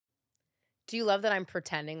Do you love that I'm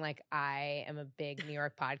pretending like I am a big New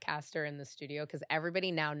York podcaster in the studio? Because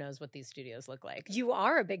everybody now knows what these studios look like. You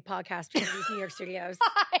are a big podcaster in these New York studios.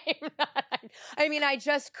 I'm not. I mean, I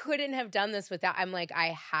just couldn't have done this without. I'm like, I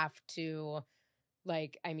have to.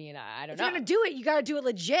 Like, I mean, I don't know. If you're gonna do it, you got to do it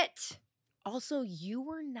legit. Also, you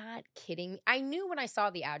were not kidding. I knew when I saw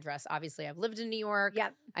the address. Obviously, I've lived in New York.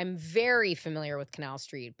 Yep. I'm very familiar with Canal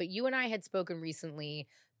Street. But you and I had spoken recently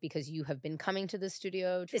because you have been coming to the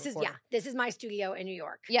studio. This is my studio in New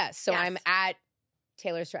York. Yes. So Yes. I'm at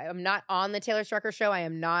Taylor Strecker. I'm not on the Taylor Strecker show. I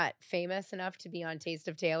am not famous enough to be on Taste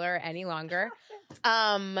of Taylor any longer.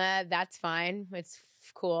 That's fine. It's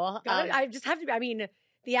cool. I just have to. I mean,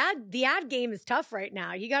 the ad game is tough right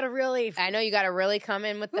now. You got to really. I know you got to really come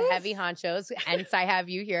in with the heavy honchos. Hence, I have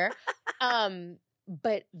you here.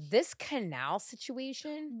 But this canal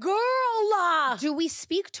situation, girl, do we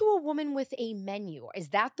speak to a woman with a menu? Is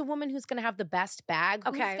that the woman who's going to have the best bag?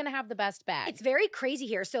 Okay. Who's going to have the best bag? It's very crazy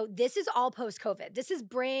here. So this is all post-COVID. This is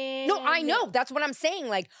brand No, I know. new. That's what I'm saying.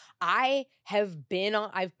 Like, I've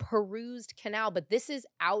perused Canal, but this is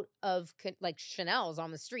out of, like, Chanel's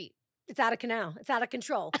on the street. It's out of Canal. It's out of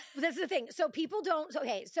control. But this is the thing. So people don't.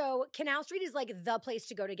 Okay, so Canal Street is like the place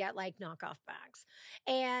to go to get like knockoff bags,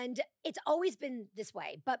 and it's always been this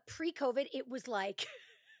way. But pre-COVID, it was like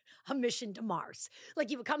a mission to Mars.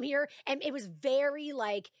 Like you would come here, and it was very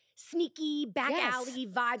like sneaky back alley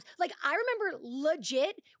vibes. Like I remember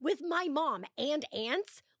legit with my mom and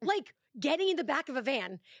aunts, like getting in the back of a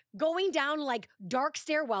van, going down like dark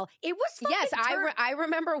stairwell. It was fucking I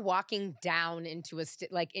remember walking down into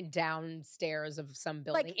downstairs of some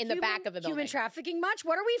building like in the back of a building. Human trafficking much?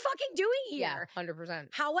 What are we fucking doing here? Yeah, 100%.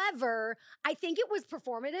 However, I think it was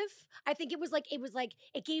performative. I think it was like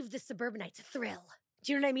it gave the suburbanites a thrill.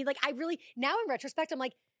 Do you know what I mean? Like I really now in retrospect, I'm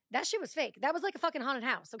like, that shit was fake. That was like a fucking haunted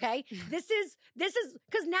house. Okay, this is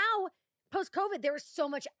because now. Post-COVID, there was so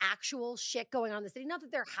much actual shit going on in the city. Not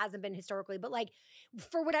that there hasn't been historically, but like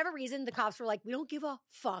for whatever reason, the cops were like, we don't give a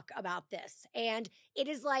fuck about this. And it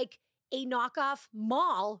is like a knockoff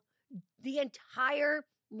mall the entire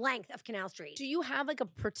length of Canal Street. Do you have like a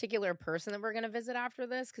particular person that we're going to visit after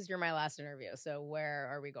this? Because you're my last interview. So where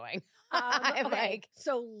are we going? Okay.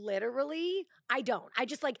 So literally, I don't. I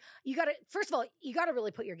just like, first of all, you got to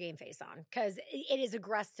really put your game face on because it is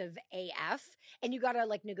aggressive AF and you got to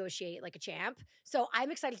like negotiate like a champ. So I'm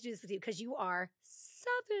excited to do this with you because you are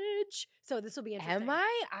savage. So this will be interesting. Am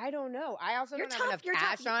I? I don't know. I also don't have enough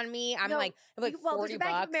cash on me. I'm like, I have like well, 40 there's a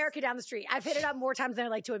Bank bucks. of America down the street. I've hit it up more times than I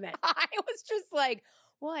like to admit. I was just like,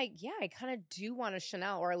 well, I kind of do want a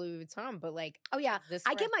Chanel or a Louis Vuitton, but like, oh yeah,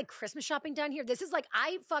 I get my Christmas shopping done here. This is like,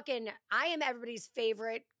 I am everybody's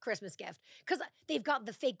favorite Christmas gift because they've got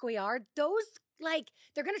the fake Goyard. Those like,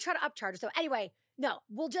 they're going to try to upcharge. So anyway, no,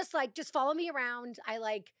 we'll just follow me around.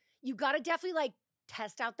 You got to definitely like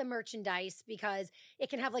test out the merchandise because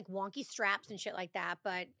it can have like wonky straps and shit like that.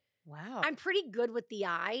 But wow, I'm pretty good with the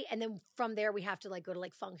eye. And then from there, we have to like go to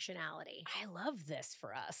like functionality. I love this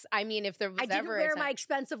for us. I mean, if there was I didn't wear my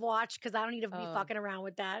expensive watch because I don't need to be fucking around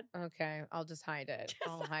with that. Okay, I'll just hide it.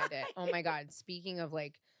 I'll hide it. Oh my God. Speaking of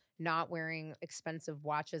like not wearing expensive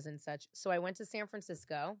watches and such. So I went to San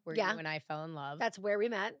Francisco where you and I fell in love. That's where we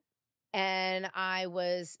met. And I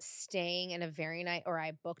was staying in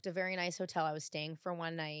I booked a very nice hotel. I was staying for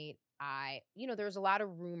one night. There's a lot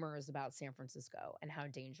of rumors about San Francisco and how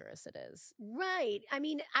dangerous it is. Right. I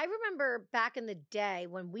mean, I remember back in the day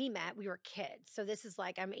when we met, we were kids. So this is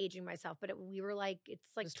like, I'm aging myself, but we were like, it's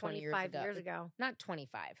like 25 years ago. Not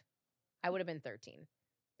 25. I would have been 13.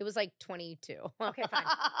 It was like 22. Okay, fine.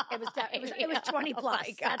 It was 20 plus.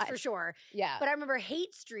 That's for sure. Yeah. But I remember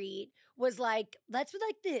Haight Street was like, that's where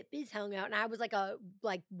like the hippies hung out. And I was like a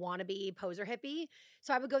wannabe poser hippie.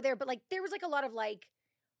 So I would go there. But like there was like a lot of like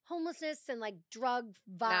homelessness and like drug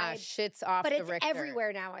vibes. Nah, shit's off but the it's Richter.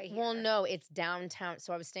 everywhere now, I hear. Well, no, it's downtown.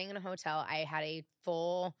 So I was staying in a hotel. I had a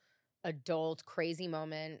full adult crazy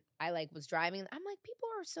moment. I like was driving. I'm like, people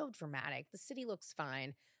are so dramatic. The city looks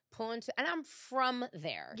fine. And I'm from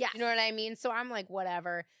there. Yes. You know what I mean? So I'm like,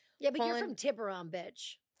 whatever. Yeah, but you're from Tiburon,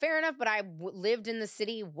 bitch. Fair enough, but I lived in the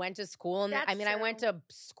city, went to school. I went to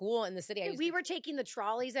school in the city. We were taking the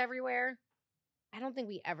trolleys everywhere. I don't think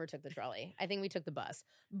we ever took the trolley. I think we took the bus.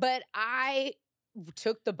 But I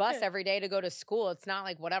took the bus every day to go to school. It's not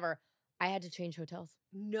like whatever. I had to change hotels.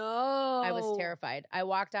 No. I was terrified. I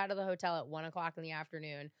walked out of the hotel at 1:00 in the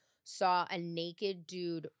afternoon, saw a naked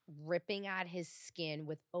dude ripping at his skin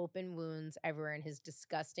with open wounds everywhere and his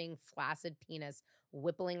disgusting flaccid penis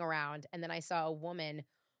whippling around. And then I saw a woman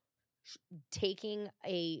taking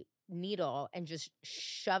a needle and just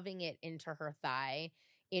shoving it into her thigh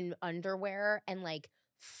in underwear and like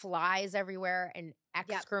flies everywhere and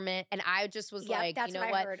excrement. And I just was like, that's you know what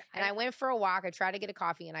I what? heard. And I went for a walk. I tried to get a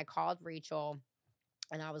coffee and I called Rachel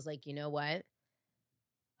and I was like, you know what?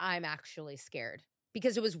 I'm actually scared.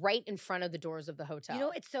 Because it was right in front of the doors of the hotel. You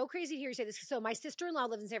know, it's so crazy to hear you say this. So my sister-in-law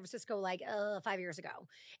lived in San Francisco like 5 years ago.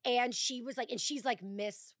 And she was like, and she's like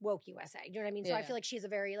Miss Woke USA. You know what I mean? So I feel like she has a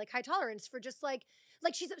very like high tolerance for just like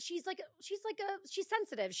she's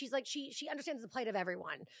sensitive. She's like, she understands the plight of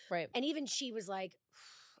everyone. Right. And even she was like,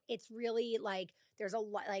 it's really like, there's a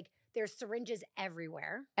lot, like there's syringes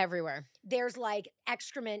everywhere. Everywhere. There's like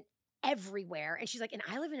excrement everywhere. And she's like, and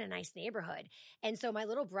I live in a nice neighborhood. And so my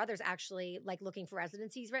little brother's actually like looking for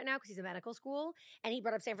residencies right now because he's in medical school. And he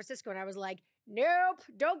brought up San Francisco and I was like, nope,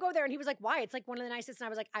 don't go there. And he was like, why? It's like one of the nicest. And I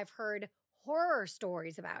was like, I've heard horror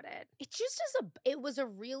stories about it. It just it was a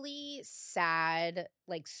really sad,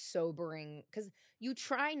 like sobering, because you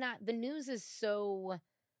try not, the news is so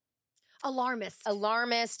alarmist.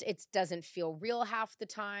 It doesn't feel real half the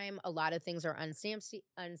time. A lot of things are unsavory.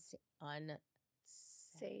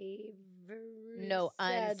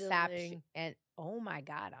 And oh my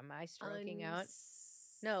God, am I stroking out?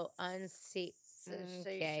 No, unsafe.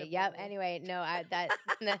 Okay, yep. Anyway, no,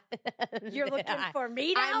 You're looking for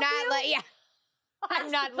me to I'm help not you? like, yeah.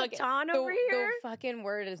 I'm not looking. Over here. The fucking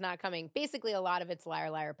word is not coming. Basically, a lot of it's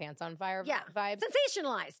liar, liar, pants on fire vibes.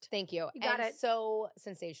 Sensationalized. Thank you. You got it. So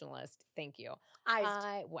sensationalist. Thank you.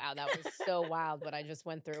 Wow, that was so wild what I just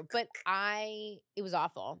went through. But it was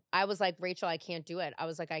awful. I was like, Rachel, I can't do it. I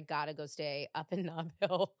was like, I gotta go stay up in Nob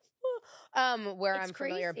Hill. Where It's I'm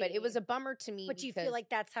familiar. crazy. But it was a bummer to me. But do you feel like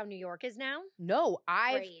that's how New York is now? No,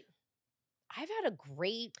 Great. I've had a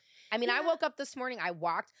great, I woke up this morning, I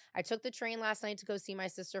took the train last night to go see my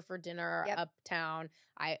sister for dinner uptown.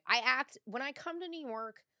 When I come to New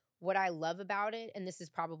York, what I love about it, and this is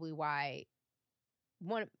probably why,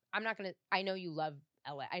 I know you love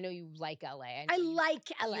LA. I know you like LA. I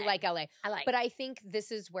like LA. You like LA. I like. But I think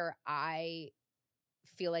this is where I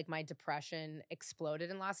feel like my depression exploded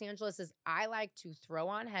in Los Angeles is I like to throw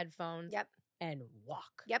on headphones and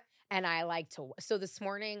walk. Yep. And I like to, so this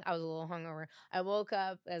morning I was a little hungover. I woke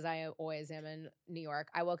up, as I always am in New York,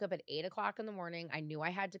 I woke up at 8 o'clock in the morning. I knew I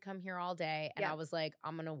had to come here all day. And I was like,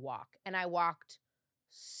 I'm going to walk. And I walked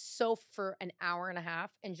for an hour and a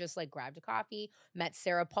half and just like grabbed a coffee, met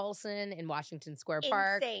Sarah Paulson in Washington Square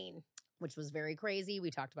Park. Insane. Which was very crazy.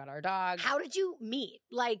 We talked about our dog. How did you meet?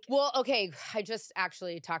 Well, okay. I just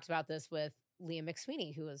actually talked about this with Leah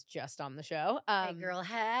McSweeney, who was just on the show. Hey, girl,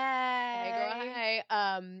 hey. Hey, girl, hey.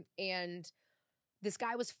 And this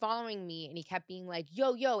guy was following me, and he kept being like,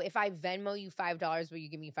 yo, if I Venmo you $5, will you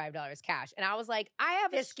give me $5 cash? And I was like, I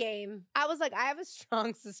have a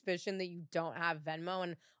strong suspicion that you don't have Venmo.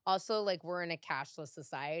 And also, like, we're in a cashless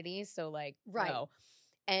society, so, like, no.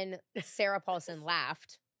 And Sarah Paulson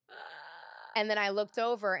laughed. And then I looked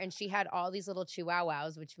over and she had all these little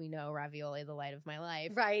chihuahuas, which we know, Ravioli, the light of my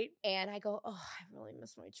life. Right. And I go, oh, I really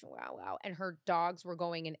miss my chihuahua. And her dogs were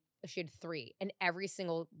going in, she had 3 in every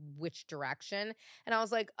single which direction. And I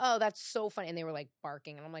was like, oh, that's so funny. And they were like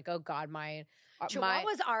barking. And I'm like, oh God,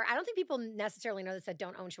 Chihuahuas are, I don't think people necessarily know this that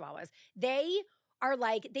don't own Chihuahuas. They are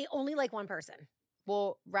like, they only like one person.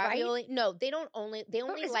 Well, Ravioli, no, they only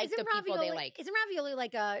like the people they like. Isn't Ravioli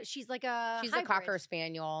like she's a hybrid. Cocker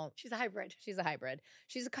Spaniel. She's a hybrid.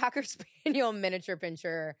 She's a Cocker Spaniel, miniature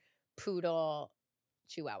pincher, poodle,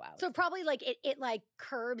 Chihuahua. So probably like it like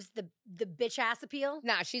curbs the bitch ass appeal.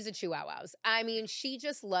 Nah, she's a Chihuahuas. I mean, she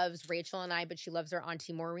just loves Rachel and I, but she loves her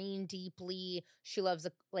Auntie Maureen deeply. She loves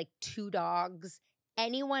like 2 dogs.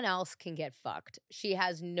 Anyone else can get fucked. She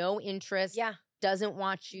has no interest. Yeah. Doesn't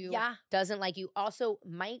want you, doesn't like you, also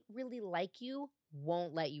might really like you,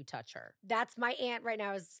 won't let you touch her. That's my aunt right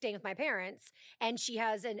now is staying with my parents, and she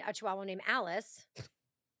has a Chihuahua named Alice.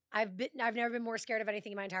 I've never been more scared of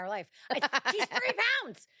anything in my entire life. She's 3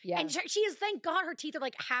 pounds. Yeah. And she is, thank God her teeth are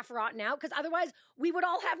like half rotten out because otherwise we would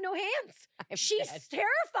all have no hands. She's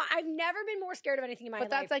terrified. I've never been more scared of anything in my life.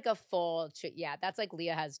 But that's like a full, that's like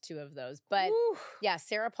Leah has 2 of those. But yeah,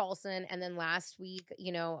 Sarah Paulson. And then last week,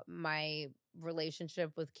 my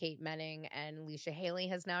relationship with Kate Menning and Alicia Haley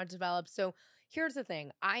has now developed. So here's the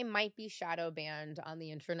thing. I might be shadow banned on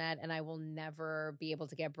the internet and I will never be able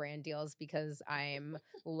to get brand deals because I'm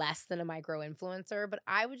less than a micro influencer. But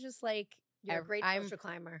I would just like, you're a great social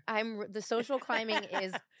climber. The social climbing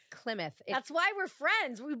is Plymouth. That's why we're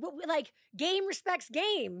friends. We like game respects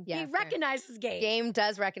game. Yeah, he recognizes game. Game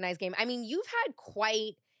does recognize game. I mean, you've had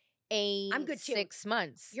quite I'm good too. 6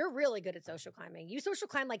 months. You're really good at social climbing. You social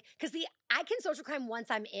climb because I can social climb once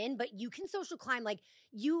I'm in, but you can social climb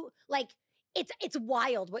it's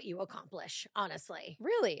wild what you accomplish, honestly.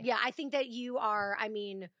 Really? Yeah, I think that you are, I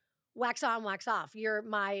mean, wax on, wax off. You're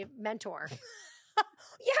my mentor.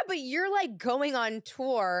 Yeah, but you're like going on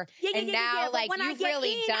tour, and now But like when I you've get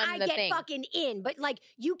really in, done I the get thing. fucking in. But like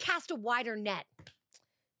you cast a wider net.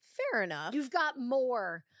 Fair enough. You've got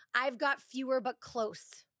more. I've got fewer but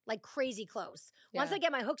close, like crazy close. Once Yeah. I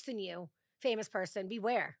get my hooks in you, famous person,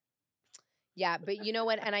 beware. Yeah, but you know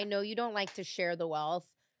what? And I know you don't like to share the wealth,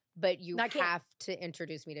 but you I can't. have to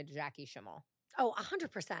introduce me to Jackie Schimmel. Oh,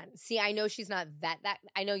 100%. See, I know she's not that.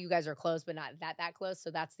 I know you guys are close, but not that close. So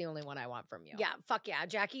that's the only one I want from you. Yeah, fuck yeah.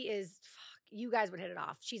 Jackie is, fuck, you guys would hit it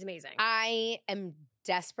off. She's amazing. I am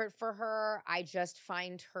desperate for her. I just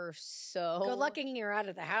find her so Good luck getting her out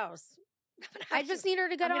of the house. I just need her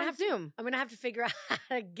to get on Zoom. I'm gonna have to figure out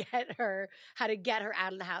how to get her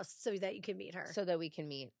out of the house so that you can meet her. So that we can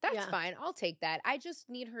meet. That's Yeah. fine. I'll take that. I just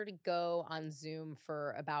need her to go on Zoom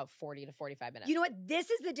for about 40 to 45 minutes. You know what? This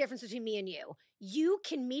is the difference between me and you. You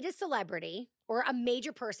can meet a celebrity or a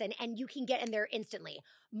major person and you can get in there instantly.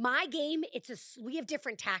 My game, we have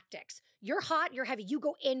different tactics. You're hot, you're heavy. You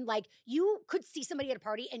go in like you could see somebody at a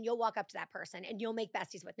party and you'll walk up to that person and you'll make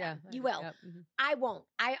besties with them. You will. Yep. Mm-hmm. I won't.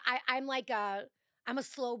 I'm like I'm a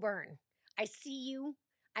slow burn. I see you.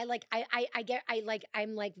 I'm like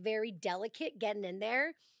very delicate getting in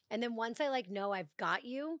there. And then once I like know I've got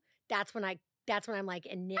you, that's when I'm like,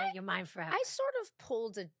 and now you're mine forever. I sort of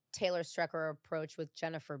pulled a Taylor Strecker approach with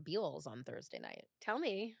Jennifer Beals on Thursday night. Tell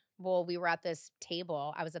me. Well, we were at this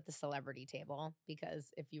table. I was at the celebrity table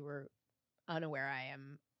because if you were unaware, I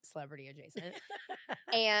am celebrity adjacent.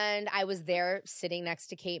 And I was there sitting next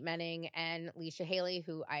to Kate Menning and Leisha Haley,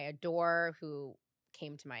 who I adore, who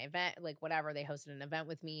came to my event, like whatever. They hosted an event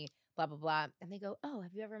with me, blah, blah, blah. And they go, "Oh,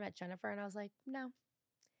 have you ever met Jennifer?" And I was like, "No."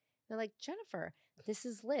 They're like, "Jennifer, this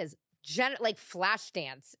is Liz." Like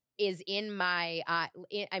Flashdance is in my,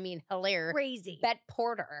 hilarious. Crazy. Bet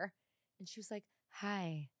Porter. And she was like,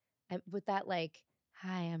 "Hi." And with that, like,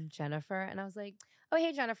 "Hi, I'm Jennifer." And I was like, "Oh,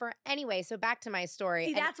 hey, Jennifer." Anyway, so back to my story.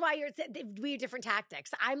 See, that's why we have different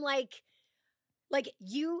tactics. I'm like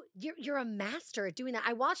you're a master at doing that.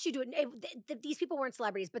 I watched you do it. These people weren't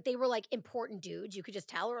celebrities, but they were like important dudes. You could just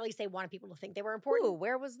tell, or at least they wanted people to think they were important. Ooh,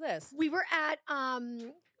 where was this? We were at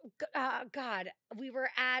we were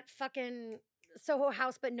at fucking Soho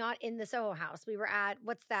House, but not in the Soho House. We were at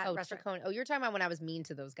what's that restaurant? Chacon. Oh, you're talking about when I was mean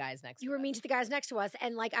to those guys next to us. You were mean to the guys next to us,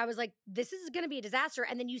 and like I was like, this is going to be a disaster.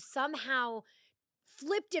 And then you somehow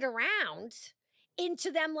flipped it around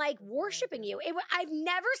into them like worshiping you. I've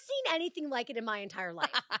never seen anything like it in my entire life.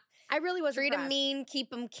 I really was Treat impressed. them mean, keep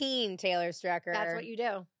them keen, Taylor Strecker. That's what you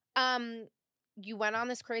do. You went on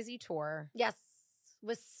this crazy tour. Yes,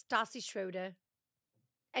 with Stassi Schroeder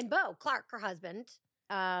and Bo Clark, her husband.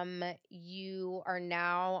 You are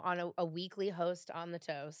now on a weekly host on The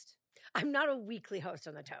Toast. I'm not a weekly host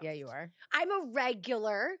on The Toast. Yeah, you are. I'm a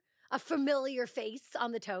regular, a familiar face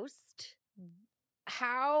on The Toast.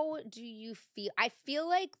 How do you feel? I feel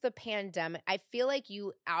like the pandemic, I feel like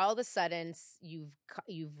you all of a sudden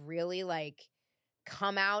you've really like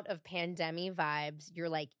come out of pandemic vibes. You're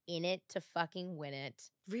like in it to fucking win it.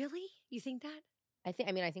 Really? You think that? I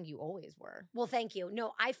think you always were. Well, thank you.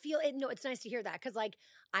 No, I feel it. No, it's nice to hear that because like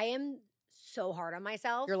I am so hard on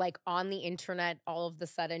myself. You're like on the internet all of the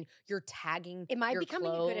sudden. You're tagging. Am I your becoming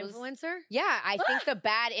clothes. a good influencer? Yeah, I think the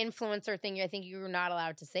bad influencer thing. I think you're not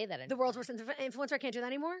allowed to say that anymore. The world's worst influencer. I can't do that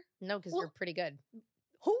anymore. No, because you're pretty good.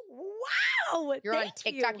 Wow! You're on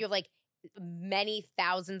TikTok. You have like many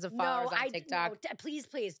thousands of followers on TikTok. No, please,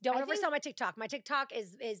 don't oversell my TikTok. My TikTok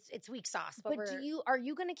is it's weak sauce. But are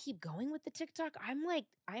you going to keep going with the TikTok? I'm like,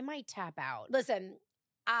 I might tap out. Listen,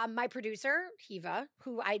 my producer Hiva,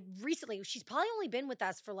 who she's probably only been with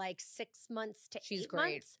us for like 6 months to 8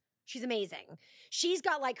 great. months. She's amazing. She's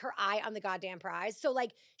got like her eye on the goddamn prize. So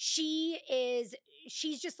like she's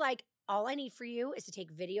just like, all I need for you is to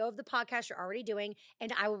take video of the podcast you're already doing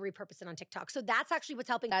and I will repurpose it on TikTok. So that's actually what's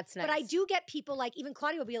helping. That's nice. But I do get people like, even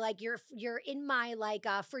Claudia will be like, you're in my like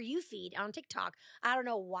For You feed on TikTok. I don't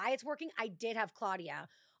know why it's working. I did have Claudia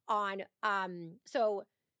on. So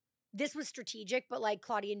this was strategic, but like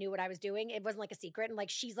Claudia knew what I was doing. It wasn't like a secret. And like,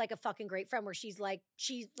 she's like a fucking great friend where she's like,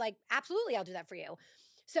 absolutely, I'll do that for you.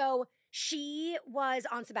 So she was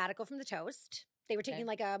on sabbatical from The Toast. They were taking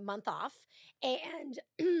like a month off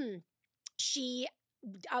and she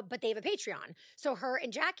but they have a Patreon. So her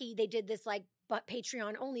and Jackie, they did this like, but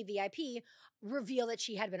Patreon only VIP reveal that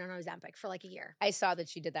she had been on Ozempic for like a year. I saw that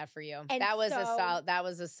she did that for you. And that was so- a solid. That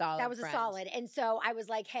was a solid. That was friend. a solid. And so I was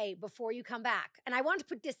like, hey, before you come back, and I wanted to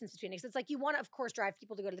put distance between it because it's like you want to, of course, drive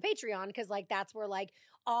people to go to the Patreon because like that's where like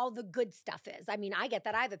all the good stuff is. I mean, I get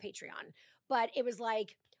that I have a Patreon, but it was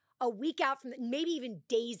like a week out from, maybe even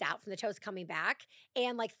days out from the toast coming back,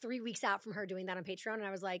 and like 3 weeks out from her doing that on Patreon. And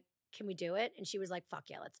I was like, can we do it? And she was like, fuck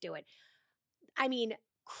yeah, let's do it. I mean,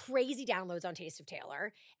 crazy downloads on Taste of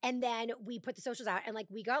Taylor. And then we put the socials out and like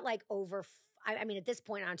we got like over, I mean, at this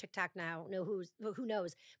point on TikTok now, who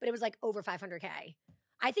knows, but it was like over 500K.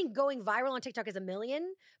 I think going viral on TikTok is 1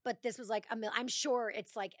 million, but this was like a million. I'm sure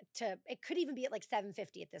it's like it could even be at like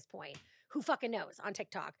 750 at this point. Who fucking knows on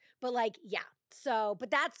TikTok? But like, yeah. So,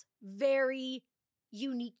 but that's very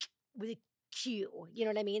unique with a Q. You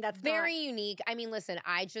know what I mean? That's Very unique. I mean, listen,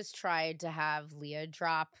 I just tried to have Leah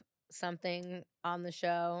drop something on the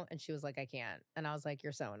show and she was like, I can't. And I was like,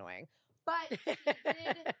 you're so annoying. But she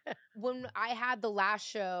did, when I had the last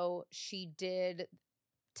show, she did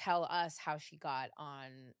tell us how she got on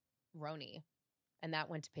Roni. And that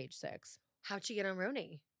went to page 6. How'd she get on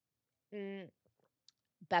Roni?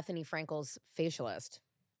 Bethany Frankel's facialist.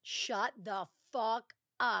 Shut the fuck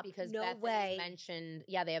up. Because no Bethany way. mentioned,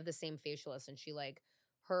 yeah, they have the same facialist. And she like,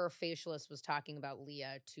 her facialist was talking about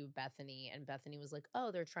Leah to Bethany. And Bethany was like,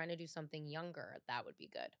 oh, they're trying to do something younger. That would be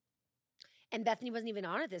good. And Bethany wasn't even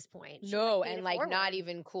on at this point. She No, paid and it like forward. not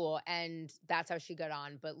even cool. And that's how she got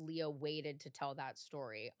on. But Leah waited to tell that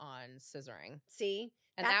story on Scissoring. See?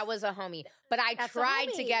 And that was a homie. But I that's a tried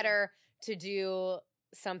to homie. get her to do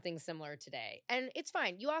something similar today. And it's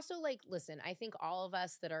fine. You also like, listen, I think all of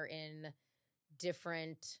us that are in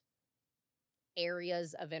different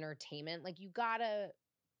areas of entertainment, like you gotta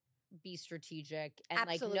be strategic and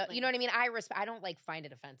Absolutely. like, no, you know what I mean? I don't like find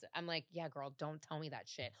it offensive. I'm like, yeah, girl, don't tell me that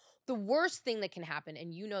shit. The worst thing that can happen,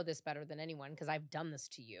 and you know this better than anyone because I've done this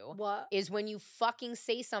to you, What? is when you fucking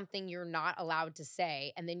say something you're not allowed to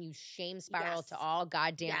say and then you shame spiral Yes. to all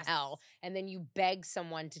goddamn Yes. hell and then you beg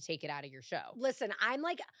someone to take it out of your show. Listen, I'm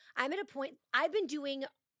at a point, I've been doing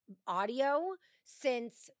audio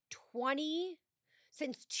since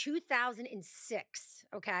 2006,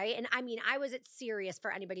 okay? And I mean, I was at Sirius, for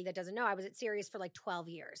anybody that doesn't know, I was at Sirius for like 12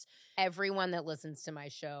 years. Everyone that listens to my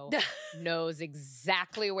show knows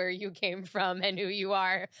exactly where you came from and who you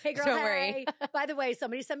are. Hey, girl, Don't hey. worry. By the way,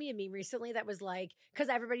 somebody sent me a meme recently that was like, because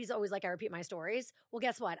everybody's always like, I repeat my stories. Well,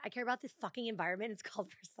 guess what? I care about this fucking environment. It's called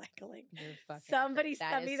recycling. You're fucking Somebody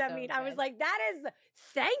that sent me is that so meme. I was good. like,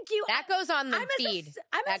 thank you. That goes on the I'm feed.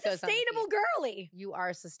 I'm That a goes on the sustainable feed. girly. You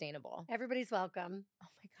are sustainable. Everybody's welcome. Oh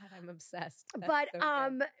my God, I'm obsessed. That's But so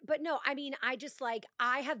good. but no, I mean, I just like,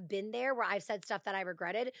 I have been there where I've said stuff that I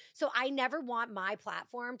regretted. So I never want my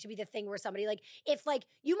platform to be the thing where somebody like, if like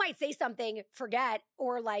you might say something, forget,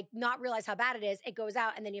 or like not realize how bad it is, it goes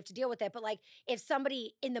out and then you have to deal with it. But like if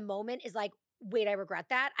somebody in the moment is like, wait, I regret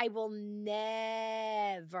that, I will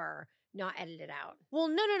never not edit it out. Well,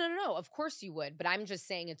 no. Of course you would, but I'm just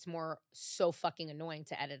saying it's more so fucking annoying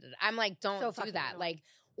to edit it. I'm like, don't So do fucking that. annoying. Like,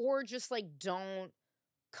 or just like, don't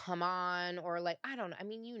come on, or like, I don't know. I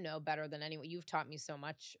mean, you know better than anyone. You've taught me so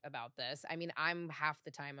much about this. I mean, I'm half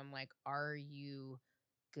the time, I'm like, are you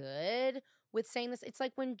good with saying this? It's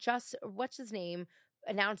like when what's his name,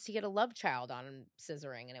 announced he had a love child on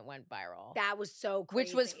Scissoring and it went viral. That was so crazy.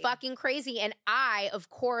 Which was fucking crazy. And I, of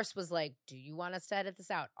course, was like, do you want us to edit this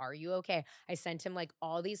out? Are you okay? I sent him like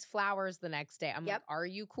all these flowers the next day. I'm like, are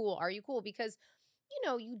you cool? Are you cool? Because, you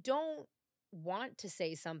know, you don't want to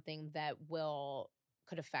say something that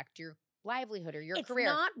could affect your livelihood or your career.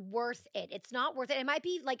 It's not worth it. It's not worth it. It might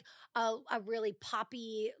be like a really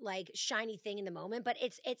poppy, like shiny thing in the moment, but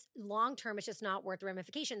it's long term. It's just not worth the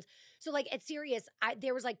ramifications. So like at Sirius,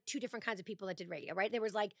 there was like 2 different kinds of people that did radio, right? There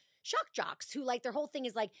was like shock jocks who like their whole thing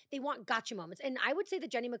is like they want gotcha moments. And I would say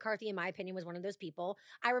that Jenny McCarthy, in my opinion, was one of those people.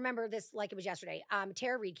 I remember this like it was yesterday.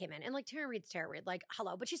 Tara Reid came in and like Tara Reid's Tara Reid, like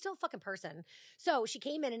hello, but she's still a fucking person. So she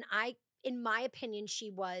came in and in my opinion,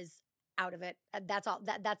 she was out of it. That's all.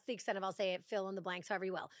 That's the extent of, I'll say it, fill in the blanks however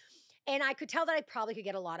you will. And I could tell that I probably could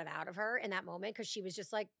get a lot out of her in that moment because she was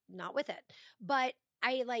just like not with it. But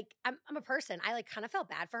I'm a person. I like kind of felt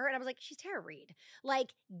bad for her. And I was like, she's Tara Reid.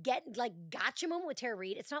 Like gotcha moment with Tara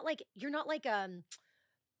Reid. It's not like, you're not like an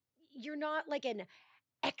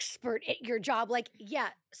expert at your job. Like, yeah,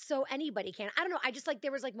 so anybody can. I don't know. I just like,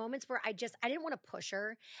 there was like moments where I didn't want to push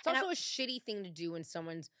her. It's also a shitty thing to do when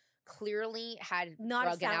someone's clearly had Not a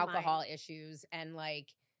drug and sound alcohol mind. issues and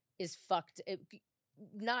like is fucked.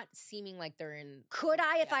 not seeming like they're in. Could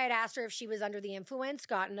I, if I had asked her if she was under the influence,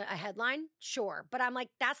 gotten a headline? Sure. But I'm like,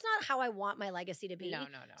 that's not how I want my legacy to be. No.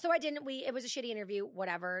 So I didn't. It was a shitty interview.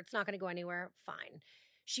 Whatever. It's not going to go anywhere. Fine.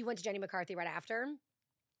 She went to Jenny McCarthy right after,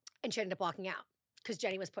 and she ended up walking out because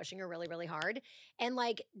Jenny was pushing her really, really hard. And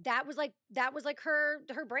like that was like her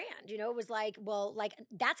brand. You know, it was like, well, like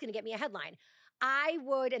that's going to get me a headline. I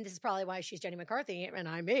would, and this is probably why she's Jenny McCarthy and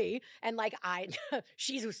I'm me, and like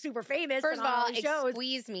she's super famous. First of all, shows.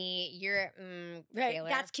 Squeeze me. You're right. Taylor.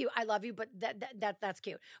 That's cute. I love you, but that's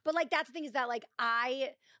cute. But like that's the thing is that like I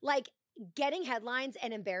like getting headlines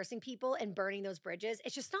and embarrassing people and burning those bridges.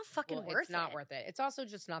 It's just not fucking worth it. It's not worth it. It's also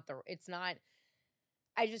just not it's not.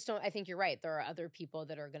 I just don't. I think you're right. There are other people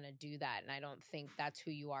that are going to do that, and I don't think that's who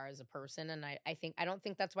you are as a person. And I don't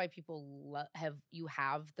think that's why people have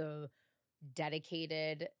the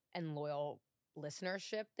dedicated and loyal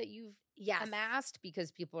listenership that you've amassed,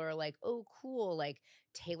 because people are like, oh, cool, like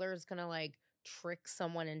Taylor's gonna like trick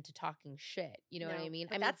someone into talking shit. You know what I mean?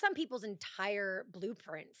 That's some people's entire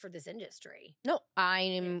blueprint for this industry. No, I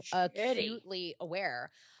am acutely aware.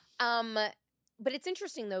 But it's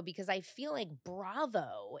interesting though, because I feel like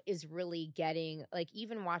Bravo is really getting like,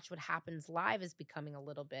 even Watch What Happens Live is becoming a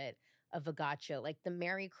little bit of a gotcha. Like the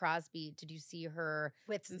Mary Crosby, did you see her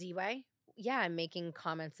with Z-Way? Yeah, making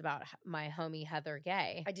comments about my homie Heather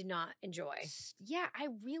Gay. I did not enjoy. Yeah, I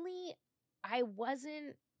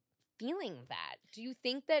wasn't feeling that. Do you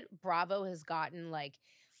think that Bravo has gotten like,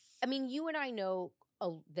 I mean, you and I know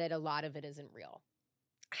that a lot of it isn't real.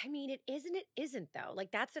 I mean, it isn't though.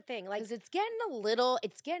 Like that's the thing. Like it's getting a little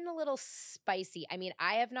spicy. I mean,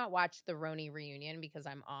 I have not watched the Roni reunion because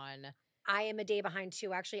I am a day behind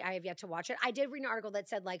too. Actually, I have yet to watch it. I did read an article that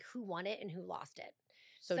said like who won it and who lost it.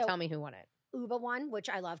 So tell me who won it. Uba won, which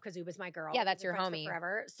I love because Uba's my girl. Yeah, that's your homie.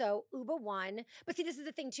 Forever. So Uba won. But see, this is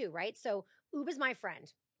the thing too, right? So Uba's my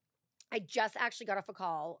friend. I just actually got off a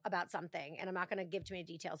call about something, and I'm not going to give too many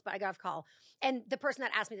details, but I got off a call. And the person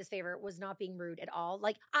that asked me this favor was not being rude at all.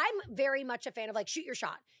 Like, I'm very much a fan of like, shoot your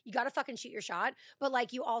shot. You got to fucking shoot your shot. But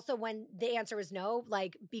like, you also, when the answer is no,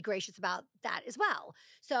 like, be gracious about that as well.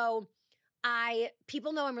 So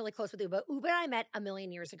people know I'm really close with Uba. Uba and I met a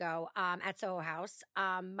million years ago at Soho House.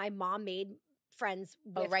 My mom made friends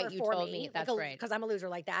with her you for told me. That's right. Because I'm a loser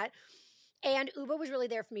like that. And Uba was really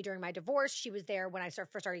there for me during my divorce. She was there when I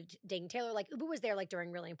first started dating Taylor. Like, Uba was there like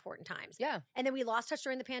during really important times. Yeah. And then we lost touch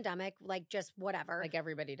during the pandemic, like just whatever. Like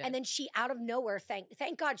everybody did. And then she, out of nowhere,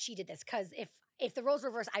 thank God she did this, because if the roles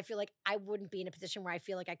reversed, I feel like I wouldn't be in a position where I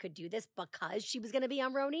feel like I could do this because she was going to be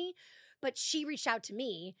on Roni. But she reached out to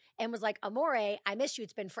me and was like, Amore, I miss you.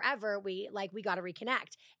 It's been forever. We got to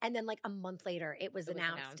reconnect. And then like a month later, it was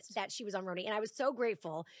announced that she was on Roni. And I was so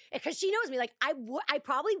grateful because she knows me. Like I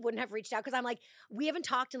probably wouldn't have reached out because I'm like, we haven't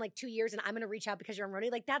talked in like 2 years and I'm going to reach out because you're on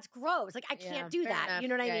Roni. Like that's gross. Like I can't do that. Enough. You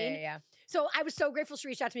know what I mean? Yeah. So I was so grateful she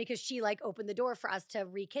reached out to me because she like opened the door for us to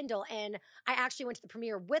rekindle. And I actually went to the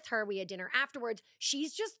premiere with her. We had dinner afterwards.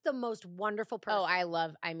 She's just the most wonderful person. Oh,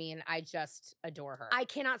 I just adore her. I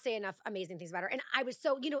cannot say enough amazing things about her. And I was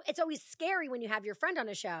so, it's always scary when you have your friend on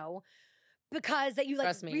a show because that you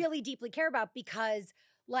like really deeply care about, because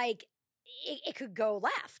like it could go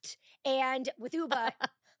left. And with Uba,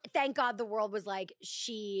 thank God the world was like,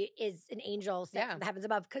 she is an angel sent from the heavens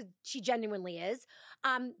above, because she genuinely is.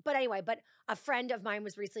 But anyway, a friend of mine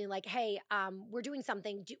was recently like, hey, we're doing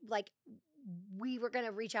something like we were going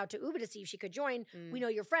to reach out to Uba to see if she could join. We know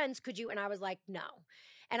you're friends. Could you? And I was like, no.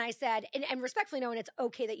 And I said, and respectfully no, and it's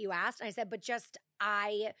okay that you asked. And I said, but just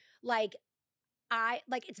it's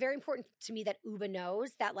very important to me that Uba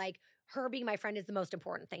knows that like her being my friend is the most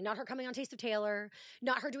important thing. Not her coming on Taste of Taylor,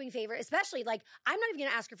 not her doing favors, especially like I'm not even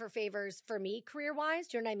going to ask her for favors for me career-wise.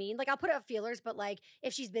 Do you know what I mean? Like I'll put out feelers, but like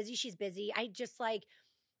if she's busy, she's busy. I just like,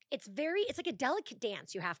 it's like a delicate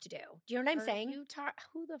dance you have to do. Do you know what I'm saying?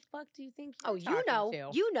 Who the fuck do you think you're talking to?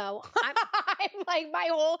 You know. I'm like my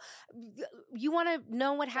whole, you want to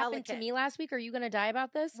know what happened to me last week? Are you going to die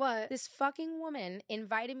about this? What? This fucking woman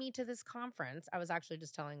invited me to this conference. I was actually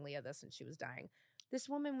just telling Leah this and she was dying. This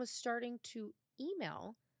woman was starting to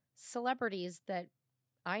email celebrities that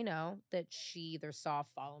I know that she either saw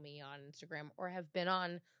follow me on Instagram or have been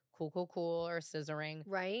on Cool or Scissoring.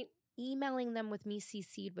 Right. Emailing them with me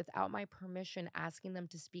CC'd without my permission, asking them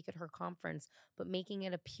to speak at her conference, but making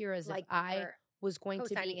it appear as if I was going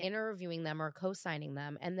to be interviewing them or co-signing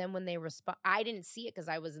them. And then when they respond, I didn't see it because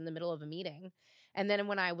I was in the middle of a meeting. And then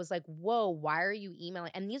when I was like, whoa, why are you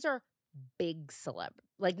emailing? And these are big celeb,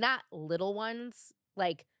 like not little ones,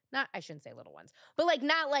 like not, I shouldn't say little ones, but like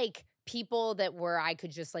not like people that were I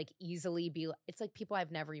could just like easily be. It's like people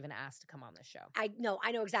I've never even asked to come on this show. I know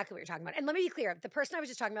exactly what you're talking about. And let me be clear, the person I was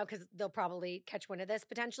just talking about, because they'll probably catch wind of this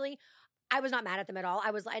potentially, I was not mad at them at all.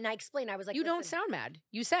 And I explained, I was like, you don't sound mad.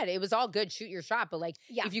 You said it was all good, shoot your shot, but like,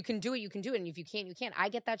 if you can do it, you can do it, and if you can't, you can't. I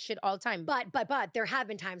get that shit all the time. But there have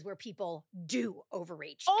been times where people do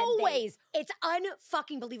overreach. Always. It's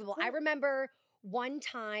unfucking believable. I remember one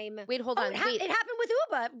time. Wait, hold on. It happened with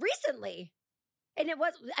Uba recently. And it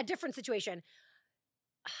was a different situation.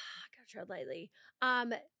 I gotta tread lightly.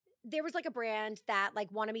 There was like a brand that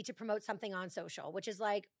like wanted me to promote something on social, which is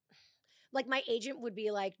like my agent would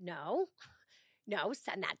be like, no,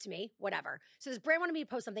 send that to me, whatever. So this brand wanted me to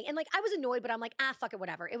post something. And like, I was annoyed, but I'm like, fuck it,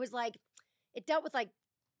 whatever. It was like, it dealt with like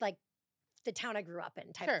the town I grew up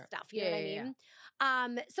in type of stuff. You know what I mean?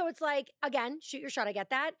 Yeah. So it's like, again, shoot your shot. I get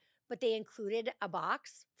that. But they included a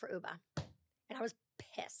box for Uba. And I was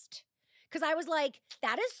pissed. Because I was like,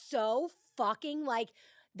 that is so fucking like,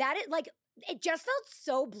 that is like, it just felt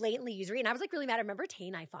so blatantly usury. And I was like really mad. I remember Tay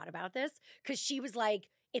and I fought about this because she was like,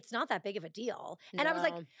 it's not that big of a deal. And I was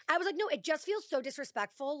like, no, it just feels so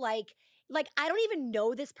disrespectful. Like I don't even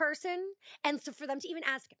know this person. And so for them to even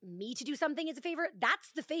ask me to do something as a favor,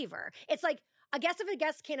 that's the favor. It's like, a guess if a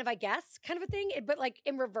guess can if I guess kind of a thing, but like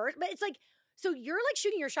in reverse. But it's like, so you're like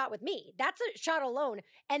shooting your shot with me. That's a shot alone.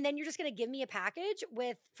 And then you're just going to give me a package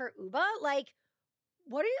for Uba? Like,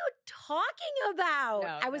 what are you talking about?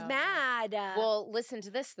 I was mad. Well, listen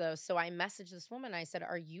to this though. So I messaged this woman. I said,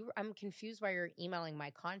 I'm confused why you're emailing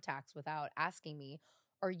my contacts without asking me.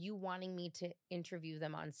 Are you wanting me to interview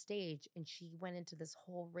them on stage? And she went into this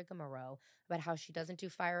whole rigmarole about how she doesn't do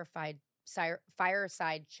fireside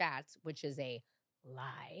chats, which is a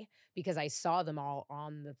lie because I saw them all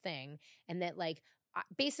on the thing. And that like,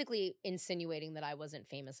 basically insinuating that I wasn't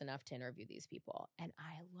famous enough to interview these people. And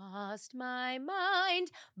I lost my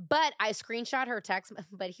mind. But I screenshot her text.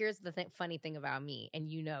 But here's the funny thing about me. And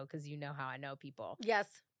you know, because you know how I know people. Yes.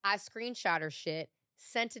 I screenshot her shit,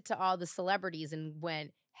 sent it to all the celebrities and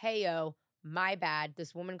went, hey, yo, my bad.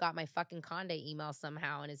 This woman got my fucking Conde email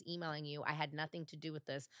somehow and is emailing you. I had nothing to do with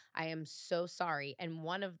this. I am so sorry. And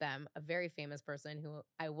one of them, a very famous person who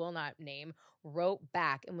I will not name, wrote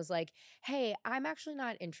back and was like, hey, I'm actually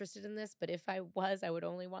not interested in this, but if I was, I would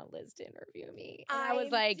only want Liz to interview me. And I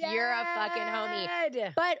was like, you're a fucking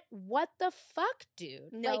homie. But what the fuck,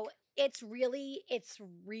 dude? No. Like, it's really,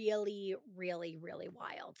 really, really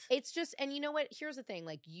wild. It's just, and you know what? Here's the thing.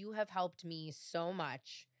 Like, you have helped me so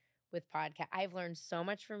much with podcast. I've learned so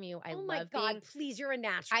much from you. Oh my God, please, you're a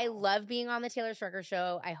natural. I love being on the Taylor Strecker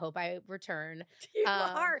show. I hope I return. You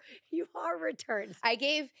are returned. I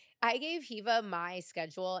gave Hiva my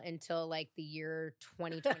schedule until like the year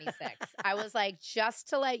 2026. I was like, just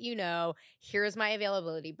to let you know, here's my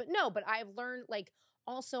availability. But I've learned like,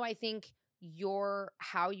 also I think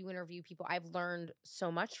how you interview people. I've learned so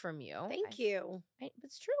much from you. Thank you.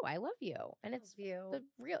 It's true. I love you. And it's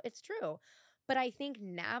it's true. But I think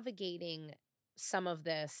navigating some of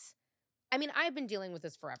this, I mean, I've been dealing with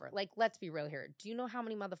this forever. Like, let's be real here. Do you know how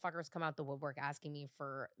many motherfuckers come out the woodwork asking me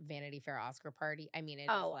for Vanity Fair Oscar party? I mean, it's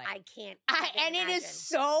like, I can't. And it is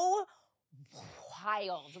so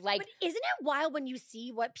wild. Like, but isn't it wild when you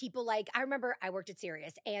see what people like? I remember I worked at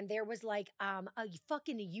Sirius and there was like a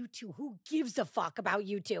fucking U2. Who gives a fuck about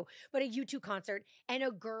U2? But a U2 concert and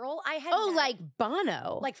a girl I had met, like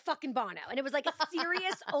Bono. Like fucking Bono. And it was like a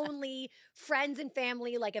Sirius only friends and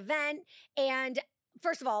family like event. And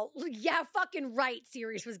first of all, yeah, fucking right.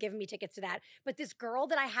 Sirius was giving me tickets to that. But this girl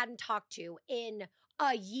that I hadn't talked to in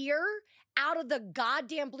a year out of the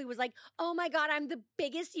goddamn blue was like, oh my God, I'm the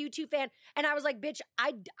biggest U2 fan. And I was like, bitch,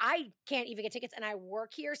 I can't even get tickets and I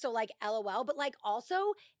work here. So like, LOL, but like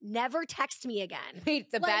also never text me again.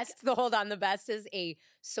 Wait, the best is a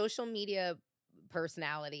social media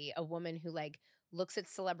personality, a woman who like looks at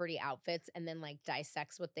celebrity outfits and then like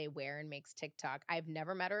dissects what they wear and makes TikTok. I've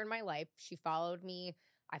never met her in my life. She followed me.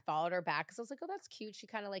 I followed her back because I was like, oh, that's cute. She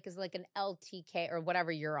kind of like is like an LTK or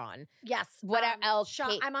whatever you're on. Yes. Whatever.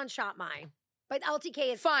 LTK. I'm on Shop My. But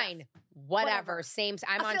LTK is fine. Yes. Whatever. Same.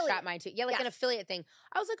 I'm affiliate. on Shop My too. Yeah, like an affiliate thing.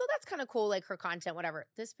 I was like, oh, that's kind of cool. Like her content, whatever.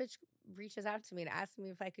 This bitch reaches out to me to ask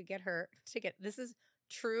me if I could get her ticket. This is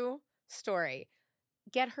true story.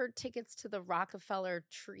 Get her tickets to the Rockefeller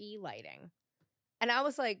tree lighting. And I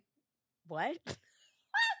was like, what?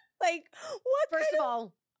 Like, what? First of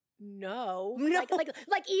all, no.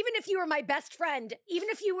 Like even if you were my best friend, even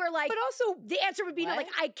if you were like, but also the answer would be no. Like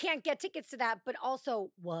I can't get tickets to that. But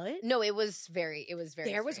also, what? No, it was very. There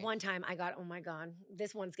strange. Was one time I got, oh my God,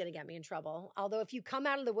 this one's gonna get me in trouble. Although if you come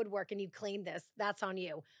out of the woodwork and you claim this, that's on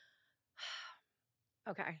you.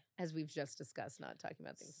 Okay. as we've just discussed, not talking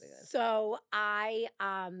about things like this. So I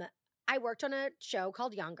worked on a show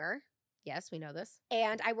called Younger. Yes, we know this.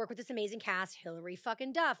 And I work with this amazing cast: Hillary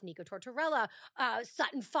fucking Duff, Nico Tortorella,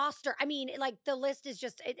 Sutton Foster. I mean, like the list is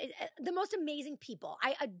just the most amazing people.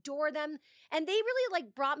 I adore them, and they really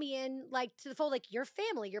like brought me in like to the fold. Like, you're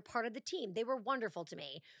family, you're part of the team. They were wonderful to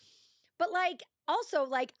me. But like also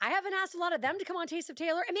like I haven't asked a lot of them to come on Taste of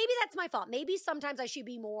Taylor, and maybe that's my fault. Maybe sometimes I should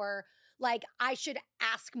be more like I should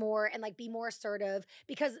ask more and like be more assertive,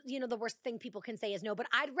 because the worst thing people can say is no. But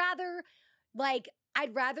I'd rather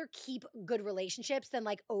keep good relationships than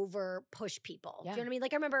like over push people. Yeah. Do you know what I mean?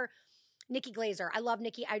 Like I remember Nikki Glazer. I love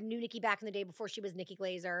Nikki. I knew Nikki back in the day before she was Nikki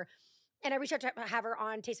Glazer. And I reached out to have her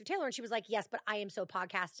on Taste of Taylor, and she was like, yes, but I am so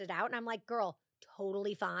podcasted out. And I'm like, girl,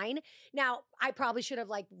 totally fine. Now, I probably should have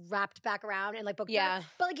like wrapped back around and like booked her.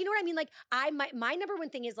 But like, you know what I mean? Like my number one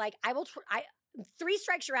thing is like, I will try. 3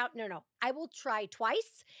 strikes, you're out. No. I will try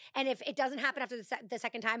twice. And if it doesn't happen after the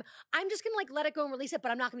second time, I'm just going to like let it go and release it, but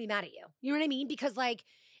I'm not going to be mad at you. You know what I mean? Because like,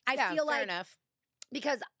 I feel fair like, enough.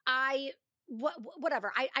 because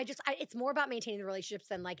whatever. I just, it's more about maintaining the relationships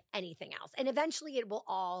than like anything else. And eventually it will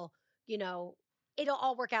all, it'll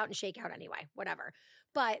all work out and shake out anyway, whatever.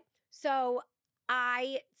 But so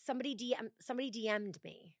somebody DM'd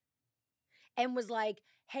me and was like,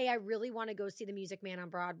 hey, I really want to go see The Music Man on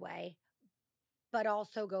Broadway, but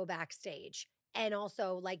also go backstage. And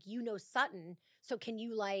also, like, Sutton. So can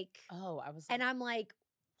you like... Oh, I was... And I'm like,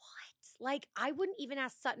 what? Like, I wouldn't even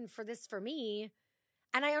ask Sutton for this for me.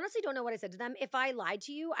 And I honestly don't know what I said to them. If I lied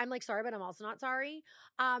to you, I'm like, sorry, but I'm also not sorry.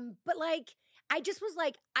 But like, I just was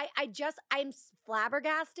like, I'm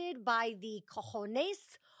flabbergasted by the cojones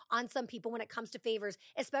on some people when it comes to favors,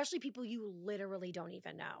 especially people you literally don't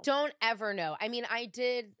even know. Don't ever know. I mean, I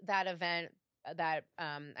did that event that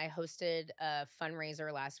I hosted a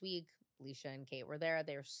fundraiser last week. Alicia and Kate were there.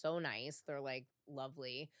 They're so nice. They're like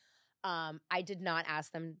lovely. I did not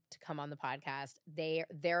ask them to come on the podcast.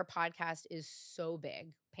 Their podcast is so big.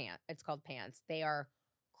 It's called Pants. They are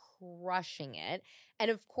crushing it.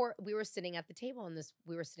 And of course, we were sitting at the table and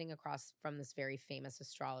we were sitting across from this very famous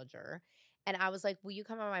astrologer. And I was like, will you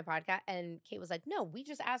come on my podcast? And Kate was like, no, we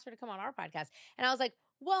just asked her to come on our podcast. And I was like,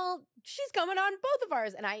 well, she's coming on both of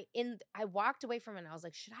ours. And I walked away from it and I was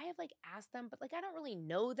like, should I have like asked them? But like, I don't really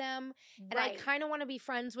know them. And I kind of want to be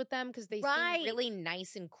friends with them because they seem really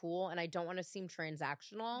nice and cool. And I don't want to seem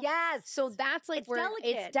transactional. Yes. So that's like,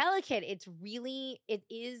 it's delicate. It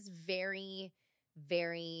is very,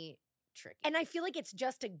 very tricky. And I feel like it's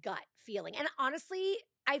just a gut feeling. And honestly,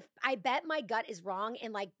 I bet my gut is wrong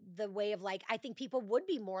in like the way of like, I think people would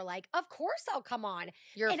be more like, of course I'll come on.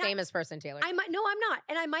 You're a famous person, Taylor. No, I'm not.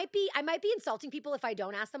 And I might be insulting people if I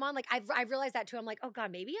don't ask them on. Like I've realized that too. I'm like, oh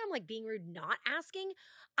God, maybe I'm like being rude, not asking.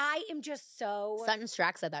 I am just so. Sutton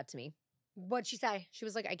Strack said that to me. What'd she say? She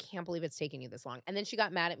was like, I can't believe it's taking you this long. And then she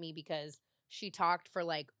got mad at me because she talked for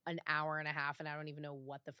like an hour and a half and I don't even know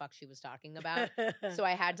what the fuck she was talking about. So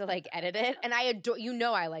I had to like edit it. And I adore,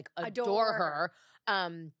 I like adore her.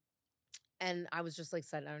 And I was just like,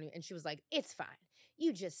 and she was like, it's fine.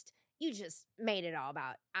 You just made it all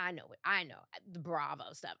about, I know the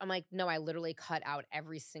Bravo stuff. I'm like, no, I literally cut out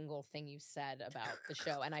every single thing you said about the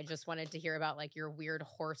show. And I just wanted to hear about like your weird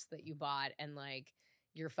horse that you bought and like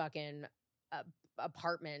your fucking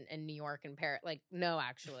apartment in New York and Paris. Like, no,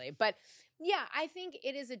 actually. But yeah, I think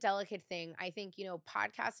it is a delicate thing. I think,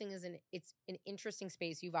 podcasting it's an interesting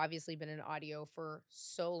space. You've obviously been in audio for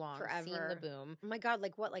so long. Forever. Seen the boom. Oh my God,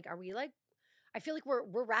 like what? Like, are we like, I feel like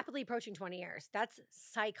we're rapidly approaching 20 years. That's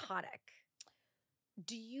psychotic.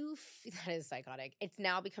 Do you that is psychotic. It's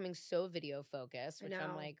now becoming so video focused, which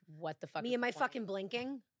I'm like, what the fuck? Me and my fucking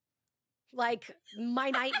blinking. Like my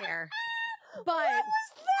nightmare. But what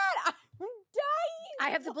was that? I'm dying. I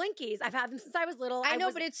have the blinkies. I've had them since I was little. I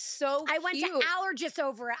know, but it's so I went cute. to allergists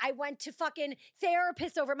over it. I went to fucking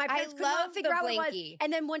therapists over it. My parents could not figure out what it was.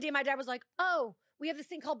 And then one day my dad was like, oh, we have this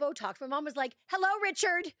thing called Botox. My mom was like, hello,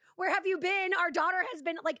 Richard. Where have you been? Our daughter has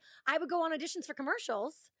been like, I would go on auditions for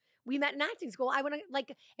commercials. We met in acting school. I would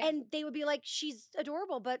like, and they would be like, she's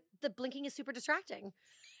adorable, but the blinking is super distracting.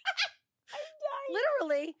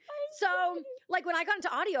 Literally. So like when I got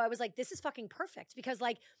into audio, I was like, this is fucking perfect because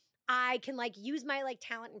like I can like use my like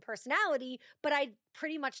talent and personality, but I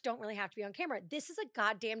pretty much don't really have to be on camera. This is a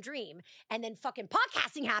goddamn dream. And then fucking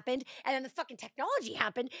podcasting happened, and then the fucking technology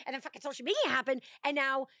happened, and then fucking social media happened. And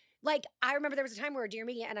now like I remember there was a time where Dear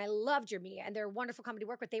Media, and I love Dear Media, and they're a wonderful company to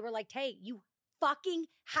work with. They were like, hey, you fucking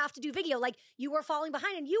have to do video. Like, you are falling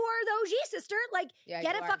behind and you are the OG, sister. Like, Yeah,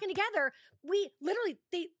 get you it are. fucking together. We literally,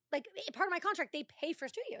 part of my contract, they pay for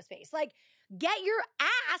studio space. Like, get your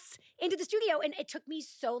ass into the studio. And it took me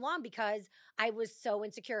so long because I was so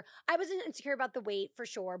insecure. I was insecure about the weight for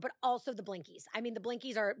sure, but also the blinkies. I mean, the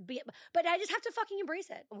blinkies but I just have to fucking embrace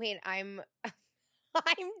it. Wait, I'm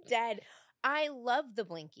dead. I love the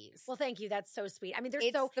blinkies. Well, thank you. That's so sweet. I mean,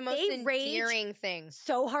 It's the most endearing thing.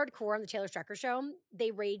 So hardcore on the Taylor Strecker show. They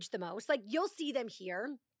rage the most. Like, you'll see them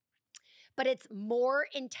here, but it's more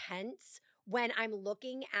intense when I'm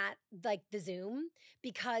looking at like the Zoom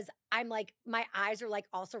because I'm like, my eyes are like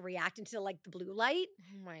also reacting to like the blue light.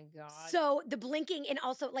 Oh my God. So the blinking, and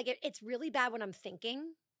also like it's really bad when I'm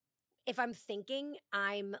thinking. If I'm thinking,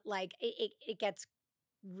 I'm like, it gets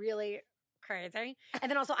really crazy. And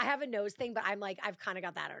then also I have a nose thing, but I'm like, I've kind of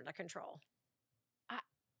got that under control.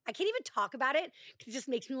 I can't even talk about it because it just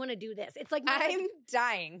makes me want to do this. It's like I'm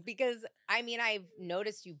dying because I mean, I've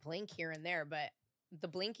noticed you blink here and there, but the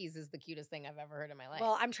blinkies is the cutest thing I've ever heard in my life.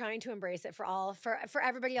 Well, I'm trying to embrace it for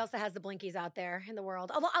everybody else that has the blinkies out there in the world.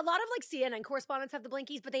 A lot of like CNN correspondents have the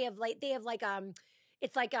blinkies, but they have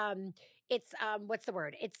what's the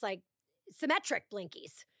word? It's like symmetric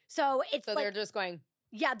blinkies. So it's so like, they're just going.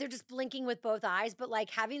 Yeah, they're just blinking with both eyes, but like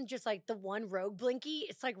having just like the one rogue blinky,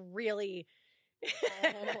 it's like really.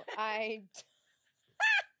 I'm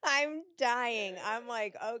dying. I'm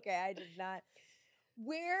like, okay, I did not.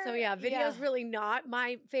 So yeah, video's really not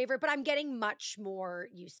my favorite, but I'm getting much more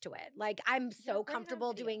used to it. Like, I'm so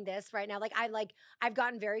comfortable doing this right now. I've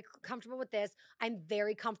gotten very comfortable with this. I'm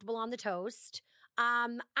very comfortable on the toast.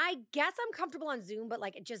 I guess I'm comfortable on Zoom, but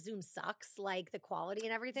like, it just Zoom sucks, like the quality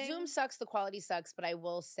and everything. Zoom sucks, the quality sucks, but I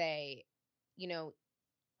will say, you know,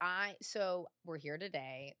 so we're here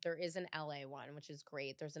today. There is an LA one, which is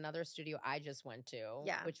great. There's another studio I just went to,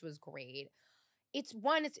 which was great. It's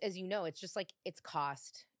as you know, it's just like, it's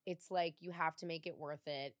cost. It's like, you have to make it worth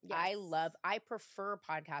it. Yes. I prefer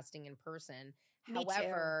podcasting in person. Me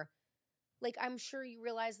However, like, I'm sure you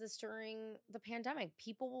realize this during the pandemic,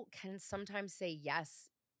 people can sometimes say yes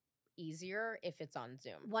easier if it's on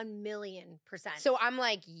Zoom. 1,000,000%. So I'm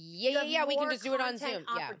like, we can just do it on Zoom.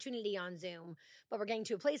 Opportunity on Zoom, but we're getting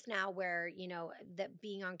to a place now where, you know, that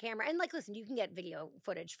being on camera, and like, listen, you can get video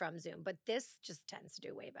footage from Zoom, but this just tends to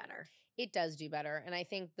do way better. It does do better, and I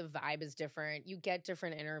think the vibe is different. You get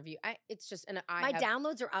different interview. It's just, my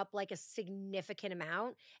downloads are up like a significant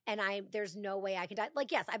amount, and there's no way I can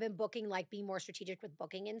like, yes, I've been booking, like, being more strategic with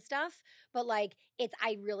booking and stuff, but like,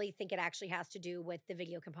 I really think it actually has to do with the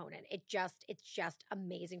video component. It's just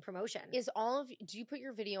amazing promotion. Do you put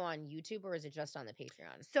your video on YouTube or is it just on the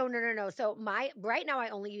Patreon? So no. So right now I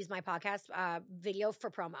only use my podcast video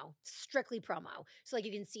for promo, strictly promo. So like,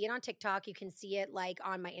 you can see it on TikTok, you can see it like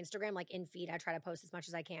on my Instagram, like in feed. I try to post as much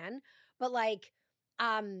as I can, but like,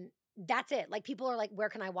 that's it. Like, people are like, where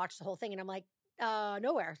can I watch the whole thing? And I'm like,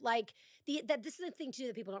 nowhere. Like, this is the thing too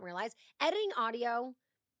that people don't realize. Editing audio,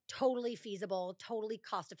 totally feasible, totally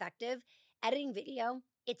cost effective. Editing video,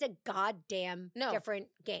 it's a goddamn different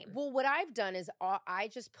game. Well, what I've done is I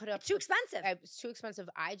just put up. It's too expensive. It's too expensive.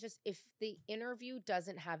 If the interview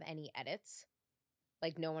doesn't have any edits,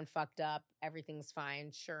 like no one fucked up, everything's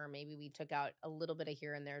fine. Sure, maybe we took out a little bit of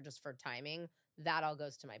here and there just for timing. That all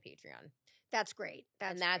goes to my Patreon. That's great.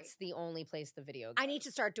 That's the only place the video goes. I need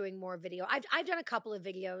to start doing more video. I've done a couple of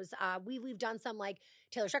videos. We've done some like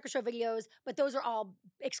Taylor Strecker show videos, but those are all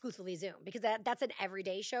exclusively Zoom because that's an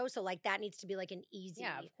everyday show. So like, that needs to be like an easy,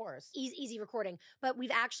 of course, easy recording. But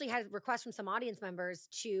we've actually had requests from some audience members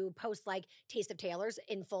to post like Taste of Taylor's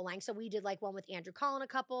in full length. So we did like one with Andrew Culley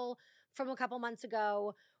from a couple months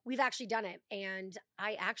ago. We've actually done it, and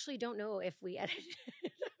I actually don't know if we edited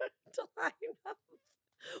to line up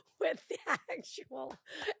with the actual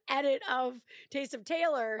edit of Taste of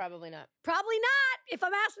Taylor. Probably not. If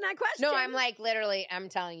I'm asking that question. No, I'm like, literally, I'm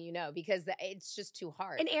telling you no, because it's just too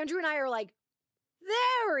hard. And Andrew and I are like,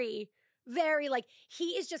 very, very, like,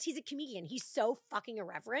 he's a comedian. He's so fucking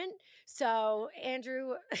irreverent. So,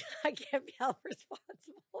 Andrew, I can't be held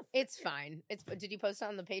responsible. It's fine. Did you post it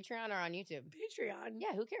on the Patreon or on YouTube? Patreon.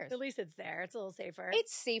 Yeah, who cares? At least it's there. It's a little safer.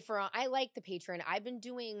 It's safer. I like the Patreon. I've been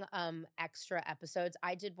doing extra episodes.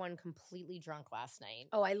 I did one completely drunk last night.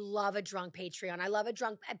 Oh, I love a drunk Patreon. I love a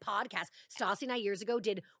drunk podcast. Stassi and I years ago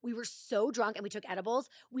we were so drunk and we took edibles.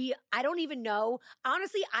 I don't even know.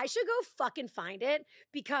 Honestly, I should go fucking find it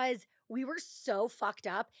because we were so fucked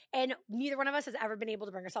up, and neither one of us has ever been able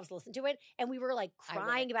to bring ourselves to listen to it. And we were like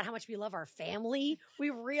crying about how much we love our family. We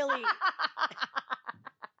really.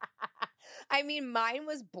 I mean, mine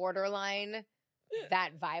was borderline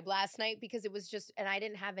that vibe last night because it was just, and I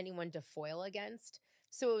didn't have anyone to foil against.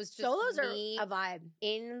 So it was just Solos me are a vibe.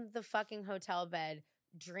 in the fucking hotel bed,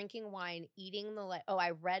 drinking wine, eating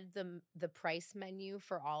I read the price menu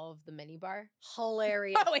for all of the minibar.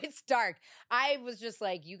 Hilarious. Oh, it's dark. I was just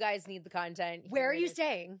like, you guys need the content. Where are Here it you is.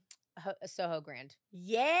 staying? Soho Grand.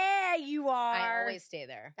 Yeah, you are. I always stay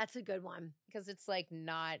there That's a good one. because it's like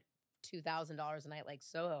not $2,000 a night like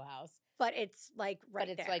Soho House. But it's like right But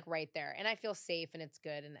it's there. like right there. And I feel safe and it's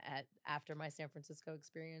good. And after my San Francisco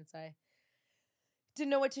experience, I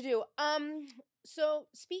didn't know what to do. So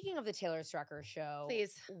speaking of the Taylor Strecker show,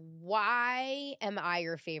 Please. why am I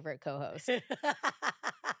your favorite co-host?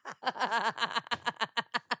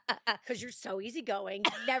 Because you're so easygoing.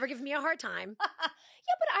 You never give me a hard time.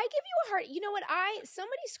 Yeah, but I give you a hard. You know what?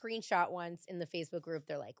 Somebody screenshot once in the Facebook group.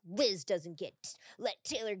 They're like, Liz doesn't let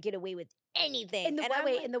Taylor get away with anything. In the And I'm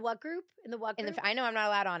wait, like, in the what group? In the what group? I know I'm not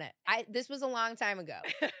allowed on it. This was a long time ago.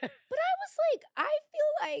 But I was like, I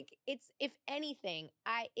feel like it's, if anything,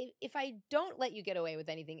 if I don't let you get away with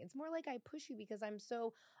anything, it's more like I push you because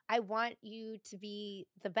I want you to be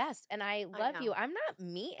the best and I love you. I'm not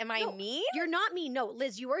me. Am I mean? You're not me. No,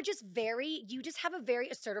 Liz, you just have a very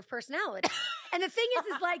assertive personality. And the thing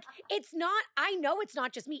is like, I know it's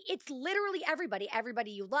not just me. It's literally everybody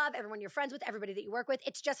you love, everyone you're friends with, everybody that you work with.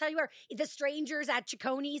 It's just how you are. The strangers at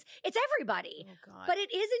Cicconi's, it's everybody. Oh God. But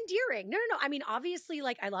it is endearing. No. I mean, obviously,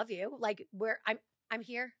 like, I love you. Like, I'm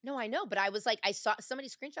here. No, I know. But I was like, I saw somebody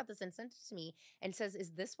screenshot this and sent it to me and says,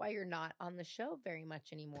 is this why you're not on the show very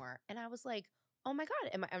much anymore? And I was like, oh my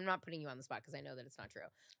God. I'm not putting you on the spot because I know that it's not true.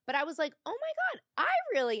 But I was like, oh my God, I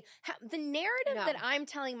really the narrative that I'm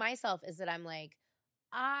telling myself is that I'm like,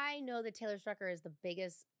 I know that Taylor Strecker is the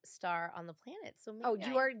biggest star on the planet. So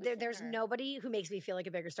maybe there's nobody who makes me feel like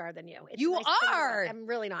a bigger star than you. It's you nice are. I'm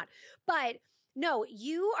really not. But no,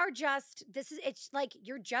 you are just, it's like,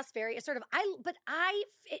 you're just very assertive.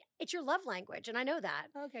 It's your love language. And I know that.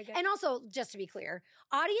 Okay, good. And also, just to be clear,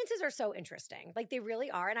 audiences are so interesting. Like, they really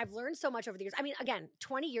are. And I've learned so much over the years. I mean, again,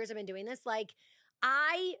 20 years I've been doing this. Like,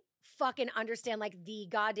 I fucking understand like the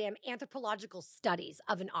goddamn anthropological studies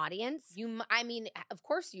of an audience. I mean, of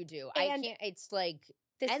course you do. And I can't, it's like,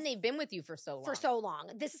 they've been with you for so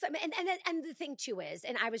long. This is, and the thing too is,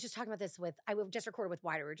 and I was just talking about this I just recorded with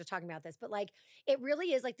Wider. We were just talking about this, but like, it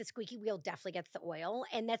really is like the squeaky wheel definitely gets the oil.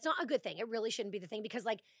 And that's not a good thing. It really shouldn't be the thing because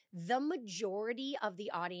like the majority of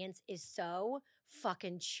the audience is so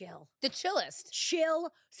fucking chill. The chillest.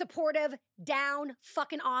 Chill, supportive, down,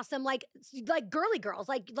 fucking awesome. Like girly girls,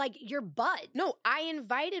 like your bud. No, I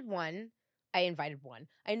invited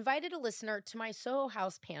a listener to my Soho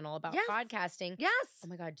House panel about podcasting. Yes. Oh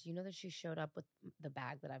my God, do you know that she showed up with the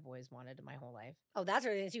bag that I've always wanted in my whole life? Oh, that's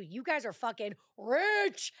what it is too. You guys are fucking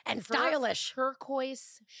rich and stylish.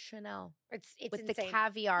 Turquoise Chanel. It's with insane. The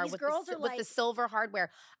caviar, These with girls the, are with like, the silver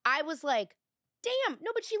hardware. I was like, damn, no,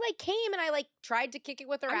 but she like came and I like tried to kick it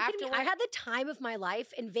with her afterwards. I had the time of my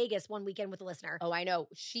life in Vegas one weekend with a listener. Oh, I know.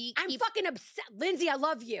 I'm fucking obsessed. Lindsay, I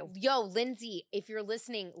love you. Yo, Lindsay, if you're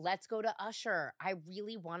listening, let's go to Usher. I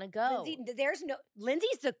really want to go.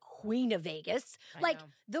 Lindsay's the queen of Vegas. I know.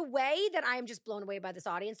 The way that I am just blown away by this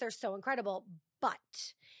audience, they're so incredible. But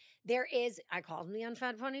there is, I called them the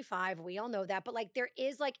Unfat 25. We all know that. But like, there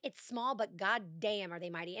is like, it's small, but goddamn are they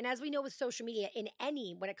mighty. And as we know with social media,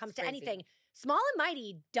 when it comes to anything, small and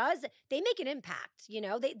mighty they make an impact, you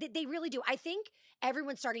know, they really do. I think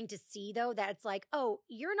everyone's starting to see though, that it's like, oh,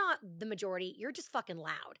 you're not the majority. You're just fucking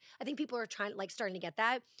loud. I think people are starting to get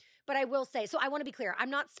that. But I will say, so I want to be clear.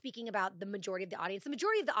 I'm not speaking about the majority of the audience. The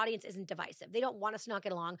majority of the audience isn't divisive. They don't want us to not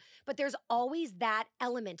get along, but there's always that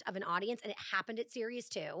element of an audience. And it happened at Sirius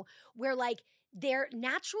too, where like, they're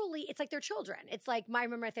naturally, it's like they're children. It's like, I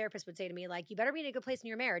remember my therapist would say to me, like, you better be in a good place in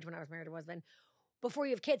your marriage when I was married to a husband before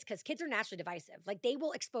you have kids, because kids are naturally divisive. Like, they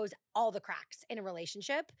will expose all the cracks in a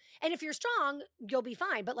relationship. And if you're strong, you'll be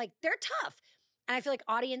fine. But like, they're tough. And I feel like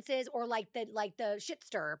audiences, or like the shit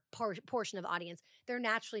stir portion of the audience, they're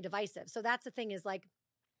naturally divisive. So that's the thing is like,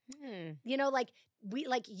 you know, like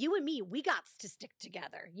you and me, we got to stick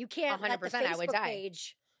together. You can't 100%, let the Facebook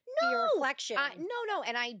page be your reflection. No,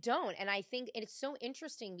 and I don't. And I think it's so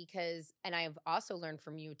interesting because, and I've also learned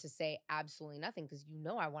from you to say absolutely nothing because you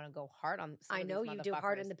know I want to go hard on some I of know these you do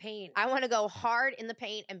hard in the paint. I want to go hard in the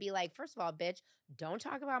paint and be like, first of all, bitch, don't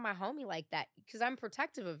talk about my homie like that because I'm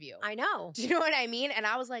protective of you. I know. Do you know what I mean? And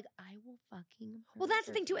I was like, I will fucking. Well, that's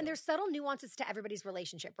the thing too. you. And there's subtle nuances to everybody's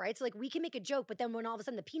relationship, right? So like we can make a joke, but then when all of a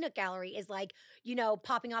sudden the peanut gallery is like, you know,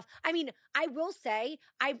 popping off. I mean, I will say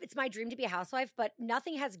it's my dream to be a housewife, but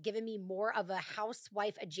nothing has given me more of a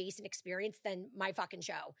housewife adjacent experience than my fucking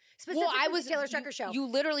show. Specifically Well, I was the Taylor Strecker show. You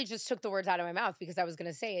literally just took the words out of my mouth because I was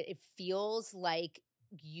going to say it. It feels like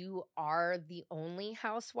you are the only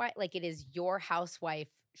housewife. Like it is your housewife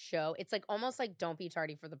show. It's like almost like Don't Be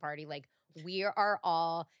Tardy for the Party. Like we are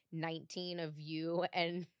all 19 of you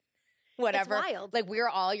and whatever. It's wild. Like we're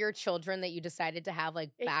all your children that you decided to have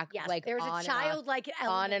like back. Yes, like there's on a childlike and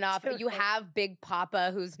off, on and off. You it. have Big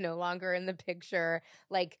Papa who's no longer in the picture.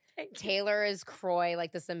 Like Taylor is Croy,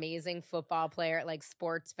 like this amazing football player, like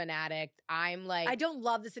sports fanatic. I'm like, I don't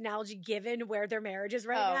love this analogy given where their marriage is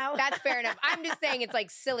right now. That's fair enough. I'm just saying it's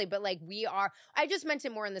like silly, but like we are. I just meant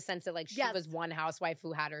it more in the sense that like she was one housewife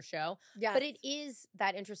who had her show. Yes. But it is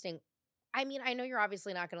that interesting. I mean, I know you're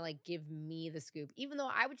obviously not going to like give me the scoop, even though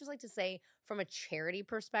I would just like to say from a charity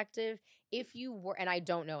perspective, if you were, and I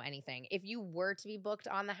don't know anything, if you were to be booked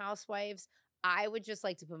on The Housewives, I would just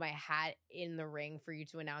like to put my hat in the ring for you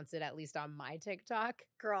to announce it, at least on my TikTok,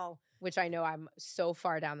 girl, which I know I'm so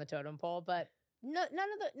far down the totem pole, but none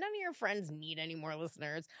of your friends need any more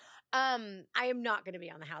listeners. I am not going to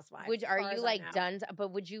be on The Housewives. Are you like done?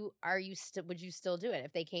 But would you still do it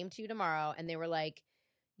if they came to you tomorrow and they were like,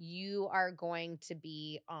 you are going to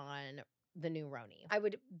be on the new Roni? I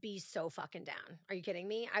would be so fucking down. Are you kidding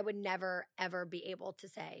me? I would never, ever be able to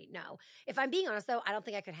say no. If I'm being honest, though, I don't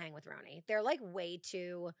think I could hang with Roni. They're like way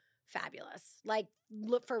too fabulous. Like,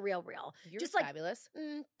 look for real. You're just fabulous.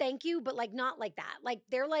 Like, thank you, but like not like that. Like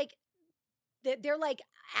they're like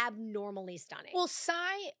abnormally stunning. Well, Psy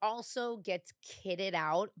also gets kitted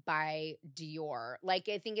out by Dior. Like,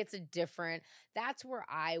 I think it's that's where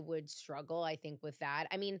I would struggle, I think, with that.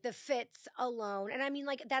 I mean, the fits alone. And I mean,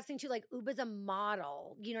 like, that's the thing too, like, Uba's a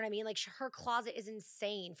model. You know what I mean? Like, her closet is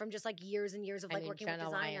insane from just like years and years of like working Jenna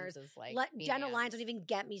with designers. Lyons is, like, Jenna Lyons don't even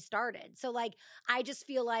get me started. So, like, I just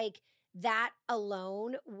feel like that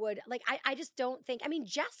alone would, like, I just don't think, I mean,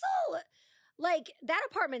 Jessel, like, that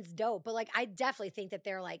apartment's dope, but like, I definitely think that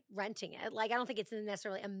they're like renting it. Like, I don't think it's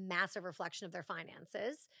necessarily a massive reflection of their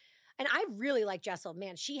finances. And I really like Jessel.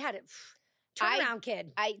 Man, she had it. Turnaround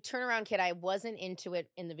kid. I wasn't into it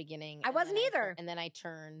in the beginning. I wasn't either. And then I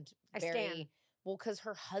turned stand. Well, because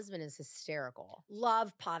her husband is hysterical.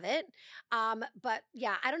 Love Pavitt. But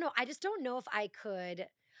yeah, I don't know. I just don't know if I could.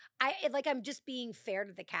 I'm just being fair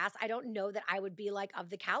to the cast. I don't know that I would be like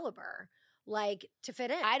of the caliber, like, to fit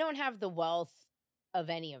in. I don't have the wealth of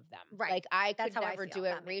any of them. Right. Like, I could never do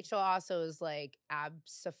it. Rachel also is like,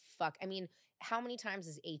 abso-fuck. I mean, how many times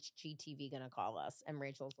is HGTV going to call us? And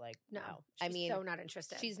Rachel's like, no. She's so not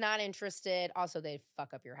interested. She's not interested. Also, they'd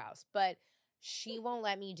fuck up your house. But she won't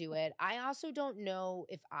let me do it. I also don't know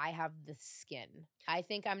if I have the skin. I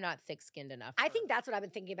think I'm not thick-skinned enough. I think that's what I've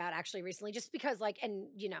been thinking about actually recently, just because like, and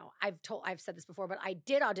you know, I've said this before, but I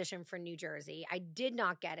did audition for New Jersey. I did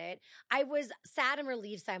not get it. I was sad and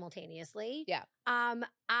relieved simultaneously. Yeah.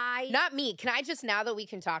 Not me. Can I just, now that we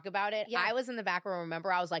can talk about it, yeah. I was in the back row.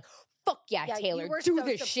 Remember, I was like, fuck yeah, Taylor, you were do so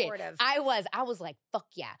this supportive. shit. I was like, fuck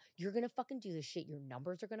yeah, you're gonna fucking do this shit. Your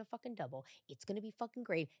numbers are gonna fucking double. It's gonna be fucking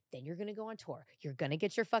great. Then you're gonna go on tour. You're gonna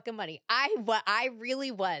get your fucking money. I really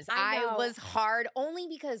was. I was hard only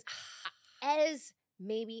because as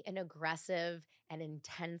maybe an aggressive and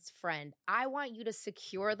intense friend, I want you to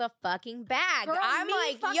secure the fucking bag. Girl, I'm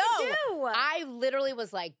like, yo, I literally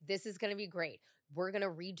was like, this is gonna be great. We're gonna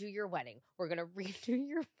redo your wedding. We're gonna redo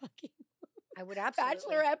your fucking I would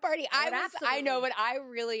absolutely. bachelorette party. I know, but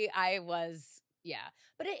I was, yeah.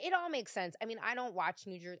 But it all makes sense. I mean, I don't watch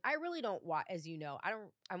New Jersey. I really don't watch, as you know,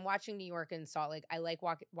 I'm watching New York and Salt Lake. I like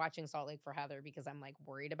watching Salt Lake for Heather because I'm like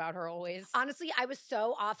worried about her always. Honestly, I was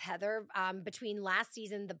so off Heather between last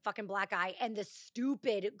season, the fucking black eye, and the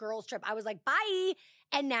stupid girls trip. I was like, bye.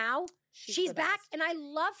 And now she's back and I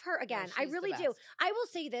love her again. I really do. I will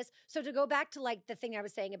say this. So to go back to like the thing I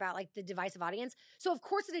was saying about like the divisive audience. So of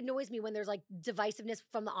course it annoys me when there's like divisiveness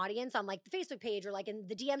from the audience on like the Facebook page or like in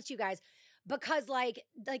the DMs to you guys, because like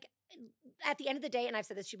at the end of the day, and I've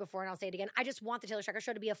said this to you before and I'll say it again, I just want the Taylor Strecker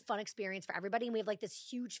show to be a fun experience for everybody. And we have like this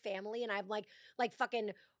huge family and I'm like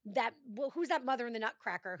fucking who's that mother in the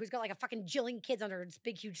Nutcracker who's got like a fucking jillion kids under this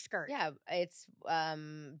big huge skirt? Yeah, it's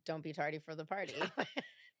Don't Be Tardy for the Party.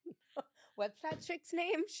 What's that chick's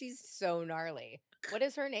name? She's so gnarly. What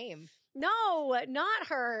is her name? No, not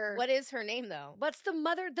her. What is her name though? What's the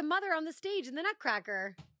mother on the stage in the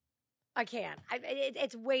Nutcracker? I can't.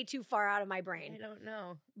 It's way too far out of my brain. I don't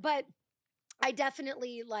know. But I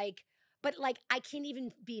definitely like, but like, I can't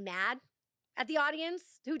even be mad at the audience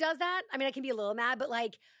who does that. I mean, I can be a little mad, but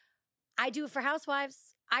like, I do it for Housewives.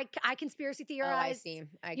 I conspiracy theorize. Oh, I see.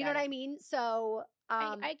 You know what I mean? So,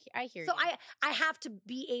 I hear so you. I have to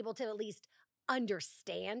be able to at least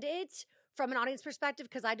understand it from an audience perspective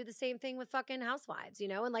because I do the same thing with fucking Housewives, you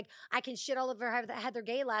know, and like I can shit all over Heather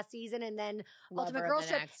Gay last season and then Love Ultimate her Girl the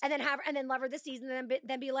Trip next. and then love her this season and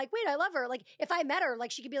then be like, wait, I love her. Like if I met her,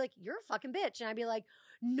 like she could be like, you're a fucking bitch, and I'd be like,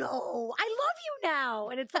 no, I love you now,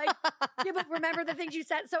 and it's like, yeah, but remember the things you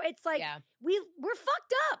said. So it's like Yeah. we're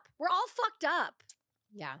fucked up. We're all fucked up.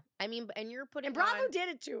 Yeah. I mean, and you're putting And Bravo on, did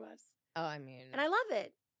it to us. Oh, I mean. And I love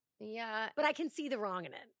it. Yeah. But I can see the wrong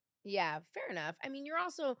in it. Yeah, fair enough. I mean, you're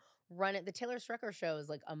also running the Taylor Strecker show is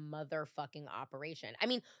like a motherfucking operation. I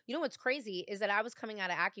mean, you know what's crazy is that I was coming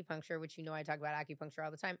out of acupuncture, which you know I talk about acupuncture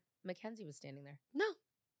all the time. Mackenzie was standing there. No.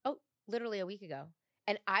 Oh, literally a week ago.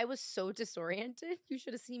 And I was so disoriented. You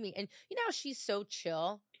should have seen me. And you know how she's so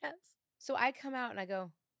chill? Yes. So I come out and I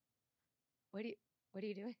go, what are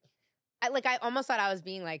you doing? I almost thought I was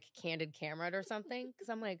being like candid cameraed or something. Cause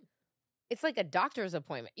I'm like, it's like a doctor's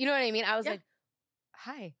appointment. You know what I mean? I was like,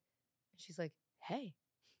 hi. And she's like, hey.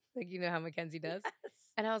 Like, you know how Mackenzie does? Yes.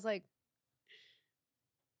 And I was like,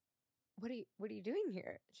 what are you doing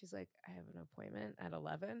here? She's like, I have an appointment at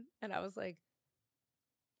 11. And I was like,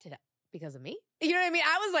 because of me? You know what I mean?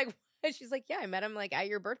 I was like, and she's like, yeah, I met him like at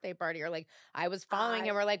your birthday party, or like I was following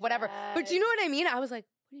him, or like whatever. But you know what I mean? I was like,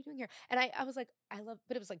 what are you doing here? And I was like,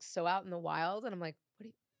 but it was like so out in the wild. And I'm like,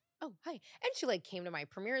 oh, hi. And she like came to my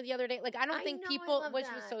premiere the other day. Like, I don't think people, which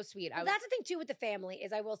was so sweet. Well, that's the thing too with the family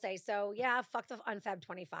is I will say, so yeah, fuck the Unfab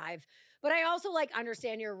 25. But I also like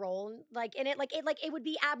understand your role like in it. It would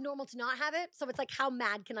be abnormal to not have it. So it's like, how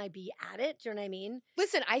mad can I be at it? Do you know what I mean?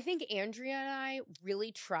 Listen, I think Andrea and I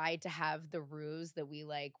really tried to have the ruse that we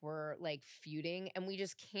like were like feuding, and we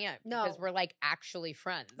just can't because we're like actually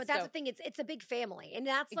friends. But that's the thing. It's a big family. And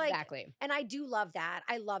that's like, exactly. And I do love that.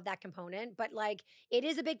 I love that component. But like, it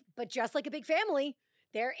is but just like a big family,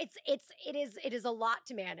 it is a lot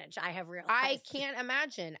to manage. I have realized. I can't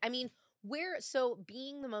imagine. I mean,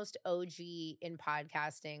 being the most OG in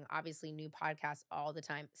podcasting, obviously new podcasts all the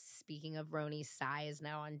time. Speaking of Roni, Sai is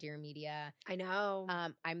now on Dear Media. I know.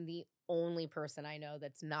 I'm the only person I know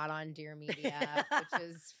that's not on Dear Media, which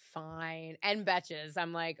is fine. And Betches.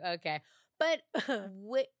 I'm like, okay. But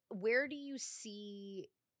where do you see,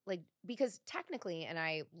 like, because technically, and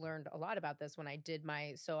I learned a lot about this when I did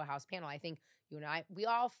my Soho House panel, I think you and I, we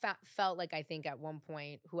all felt like, I think at one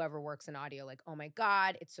point, whoever works in audio, like, oh my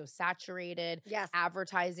God, it's so saturated. Yes.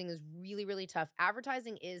 Advertising is really, really tough.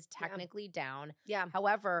 Advertising is technically down. Yeah.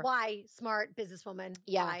 However. Why? Smart businesswoman.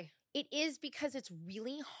 Yeah. Why? It is because it's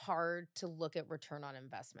really hard to look at return on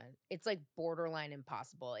investment. It's like borderline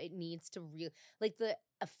impossible. It needs to like the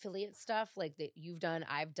affiliate stuff, like that you've done,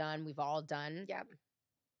 I've done, we've all done. Yeah.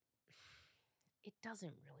 It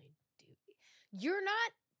doesn't really do. You're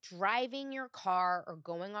not driving your car or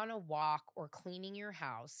going on a walk or cleaning your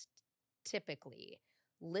house, typically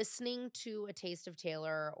listening to a Taste of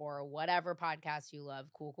Taylor or whatever podcast you love,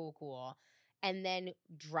 cool, and then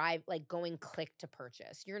going click to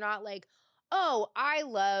purchase. You're not like, oh, I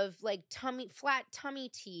love like flat tummy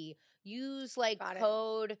tea. Use like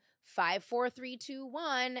code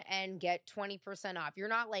 54321 and get 20% off. You're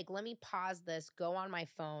not like, let me pause this, go on my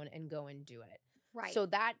phone and go and do it. Right. So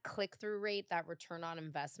that click-through rate, that return on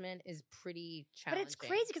investment is pretty challenging. But it's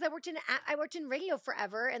crazy because I worked in radio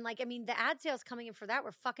forever, and like, I mean, the ad sales coming in for that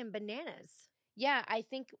were fucking bananas. Yeah, I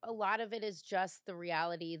think a lot of it is just the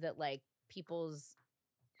reality that like people's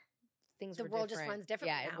things the were world different. Just runs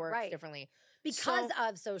differently. Yeah, now, it works right. differently because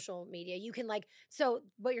of social media. You can so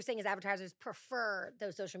what you're saying is advertisers prefer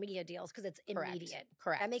those social media deals because it's immediate.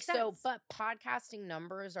 Correct. That makes sense. So, but podcasting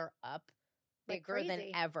numbers are up bigger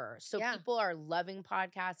than ever. So people are loving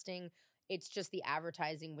podcasting. It's just the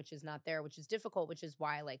advertising, which is not there, which is difficult, which is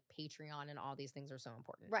why like Patreon and all these things are so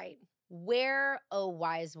important. Right. Where, oh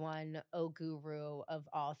wise one, oh guru of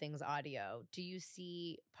all things audio, do you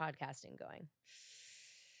see podcasting going?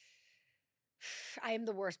 I am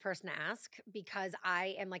the worst person to ask because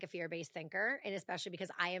I am like a fear-based thinker, and especially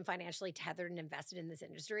because I am financially tethered and invested in this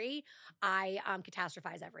industry, I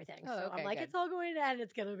catastrophize everything. Oh, so okay, I'm like, good. It's all going to end.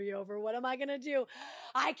 It's going to be over. What am I going to do?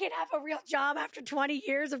 I can have a real job after 20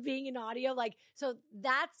 years of being in audio. Like, so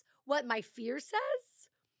that's what my fear says.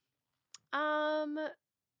 But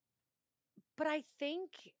I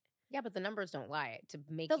think... Yeah, but the numbers don't lie to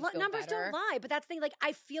make the you feel numbers better. don't lie, but that's the thing. Like,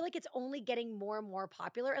 I feel like it's only getting more and more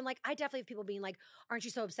popular. And like, I definitely have people being like, aren't you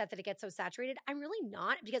so upset that it gets so saturated? I'm really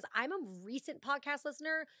not, because I'm a recent podcast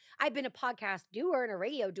listener. I've been a podcast doer and a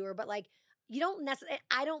radio doer, but like,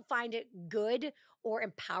 I don't find it good or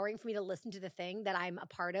empowering for me to listen to the thing that I'm a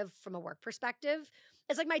part of from a work perspective.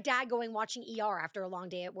 It's like my dad watching ER after a long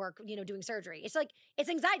day at work, doing surgery. It's like, it's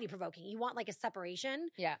anxiety provoking. You want like a separation.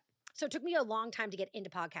 Yeah. So it took me a long time to get into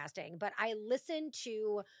podcasting, but I listen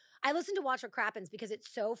to Watch What Crappens because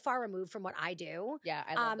it's so far removed from what I do. Yeah,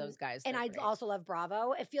 I love those guys. And They're I great. also love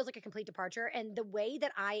Bravo. It feels like a complete departure. And the way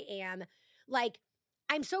that I am, like,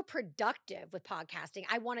 I'm so productive with podcasting.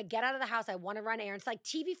 I want to get out of the house. I want to run errands. Like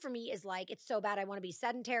TV for me is like, it's so bad. I want to be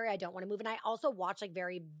sedentary. I don't want to move. And I also watch like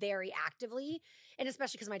very, very actively. And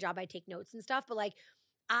especially because my job, I take notes and stuff. But like,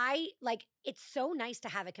 it's so nice to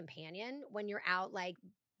have a companion when you're out, like,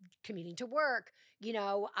 commuting to work,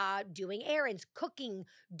 doing errands, cooking,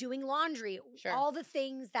 doing laundry, Sure. all the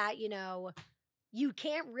things that, you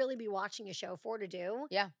can't really be watching a show for to do.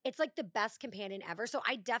 Yeah. It's like the best companion ever. So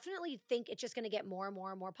I definitely think it's just going to get more and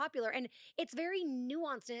more and more popular. And it's very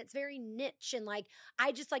nuanced and it's very niche. And like,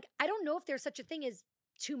 I don't know if there's such a thing as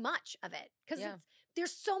too much of it. Because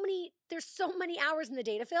there's so many hours in the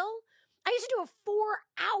day to fill. I used to do a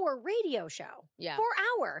 4-hour radio show. Yeah. 4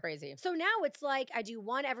 hour. Crazy. So now it's like I do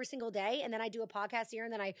one every single day and then I do a podcast here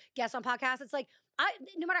and then I guest on podcasts. It's like,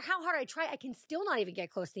 no matter how hard I try, I can still not even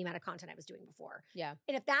get close to the amount of content I was doing before. Yeah.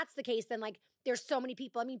 And if that's the case, then like there's so many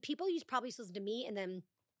people. I mean, people probably listen to me and then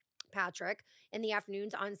Patrick in the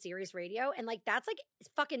afternoons on Sirius Radio. And like, that's like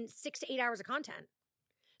fucking 6 to 8 hours of content.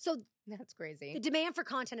 So that's crazy. The demand for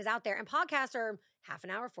content is out there and podcasts are half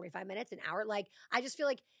an hour, 45 minutes, an hour. Like, I just feel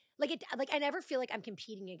like I never feel like I'm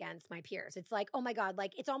competing against my peers. It's like, oh my God,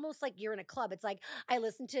 like it's almost like you're in a club. It's like I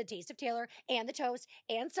listen to Taste of Taylor and The Toast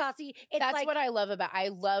and Stassi. That's like, what I love about. I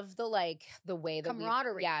love the way that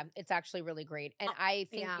camaraderie. Yeah, it's actually really great, and I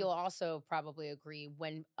think yeah. you'll also probably agree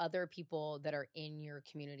when other people that are in your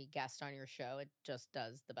community guest on your show, it just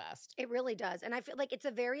does the best. It really does, and I feel like it's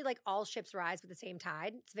a very like all ships rise with the same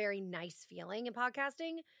tide. It's a very nice feeling in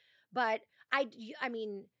podcasting, but I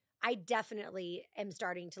mean. I definitely am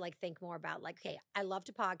starting to like think more about like, okay, I love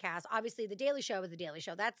to podcast. Obviously, The Daily Show is The Daily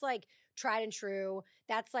Show. That's like tried and true.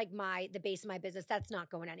 That's like the base of my business. That's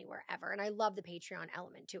not going anywhere ever. And I love the Patreon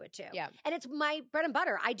element to it too. Yeah. And it's my bread and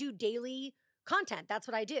butter. I do daily content. That's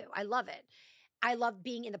what I do. I love it. I love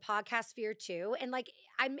being in the podcast sphere too. And like,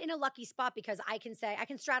 I'm in a lucky spot because I can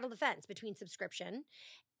straddle the fence between subscription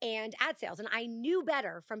and ad sales. And I knew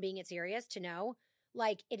better from being at Sirius to know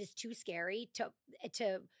like it is too scary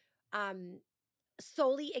to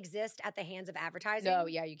solely exist at the hands of advertising. No,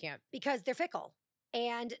 yeah, you can't. Because they're fickle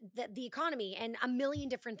and the economy and a million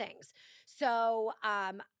different things. So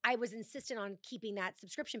I was insistent on keeping that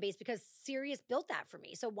subscription base because Sirius built that for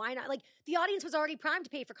me. So why not? Like the audience was already primed to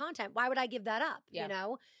pay for content. Why would I give that up? Yeah.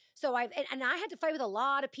 So I had to fight with a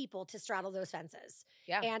lot of people to straddle those fences.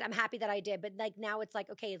 Yeah. And I'm happy that I did. But like now it's like,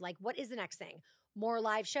 okay, like what is the next thing? More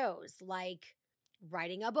live shows, like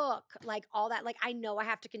writing a book, like all that. Like I know I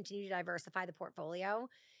have to continue to diversify the portfolio.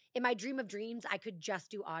 In my dream of dreams, I could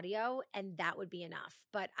just do audio and that would be enough.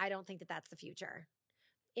 But I don't think that that's the future.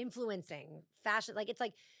 Influencing, fashion, like it's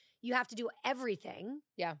like you have to do everything.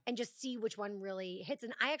 Yeah. And just see which one really hits.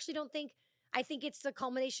 And I actually I think it's the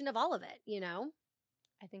culmination of all of it,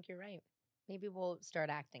 I think you're right. Maybe we'll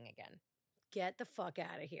start acting again. Get the fuck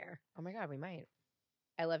out of here. Oh my God, we might.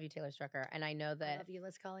 I love you, Taylor Strecker. And I know that I love you,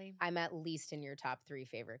 Liz Culley. I'm at least in your top 3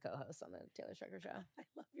 favorite co-hosts on the Taylor Strecker show. I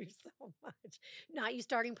love you so much. Not you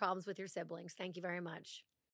starting problems with your siblings. Thank you very much.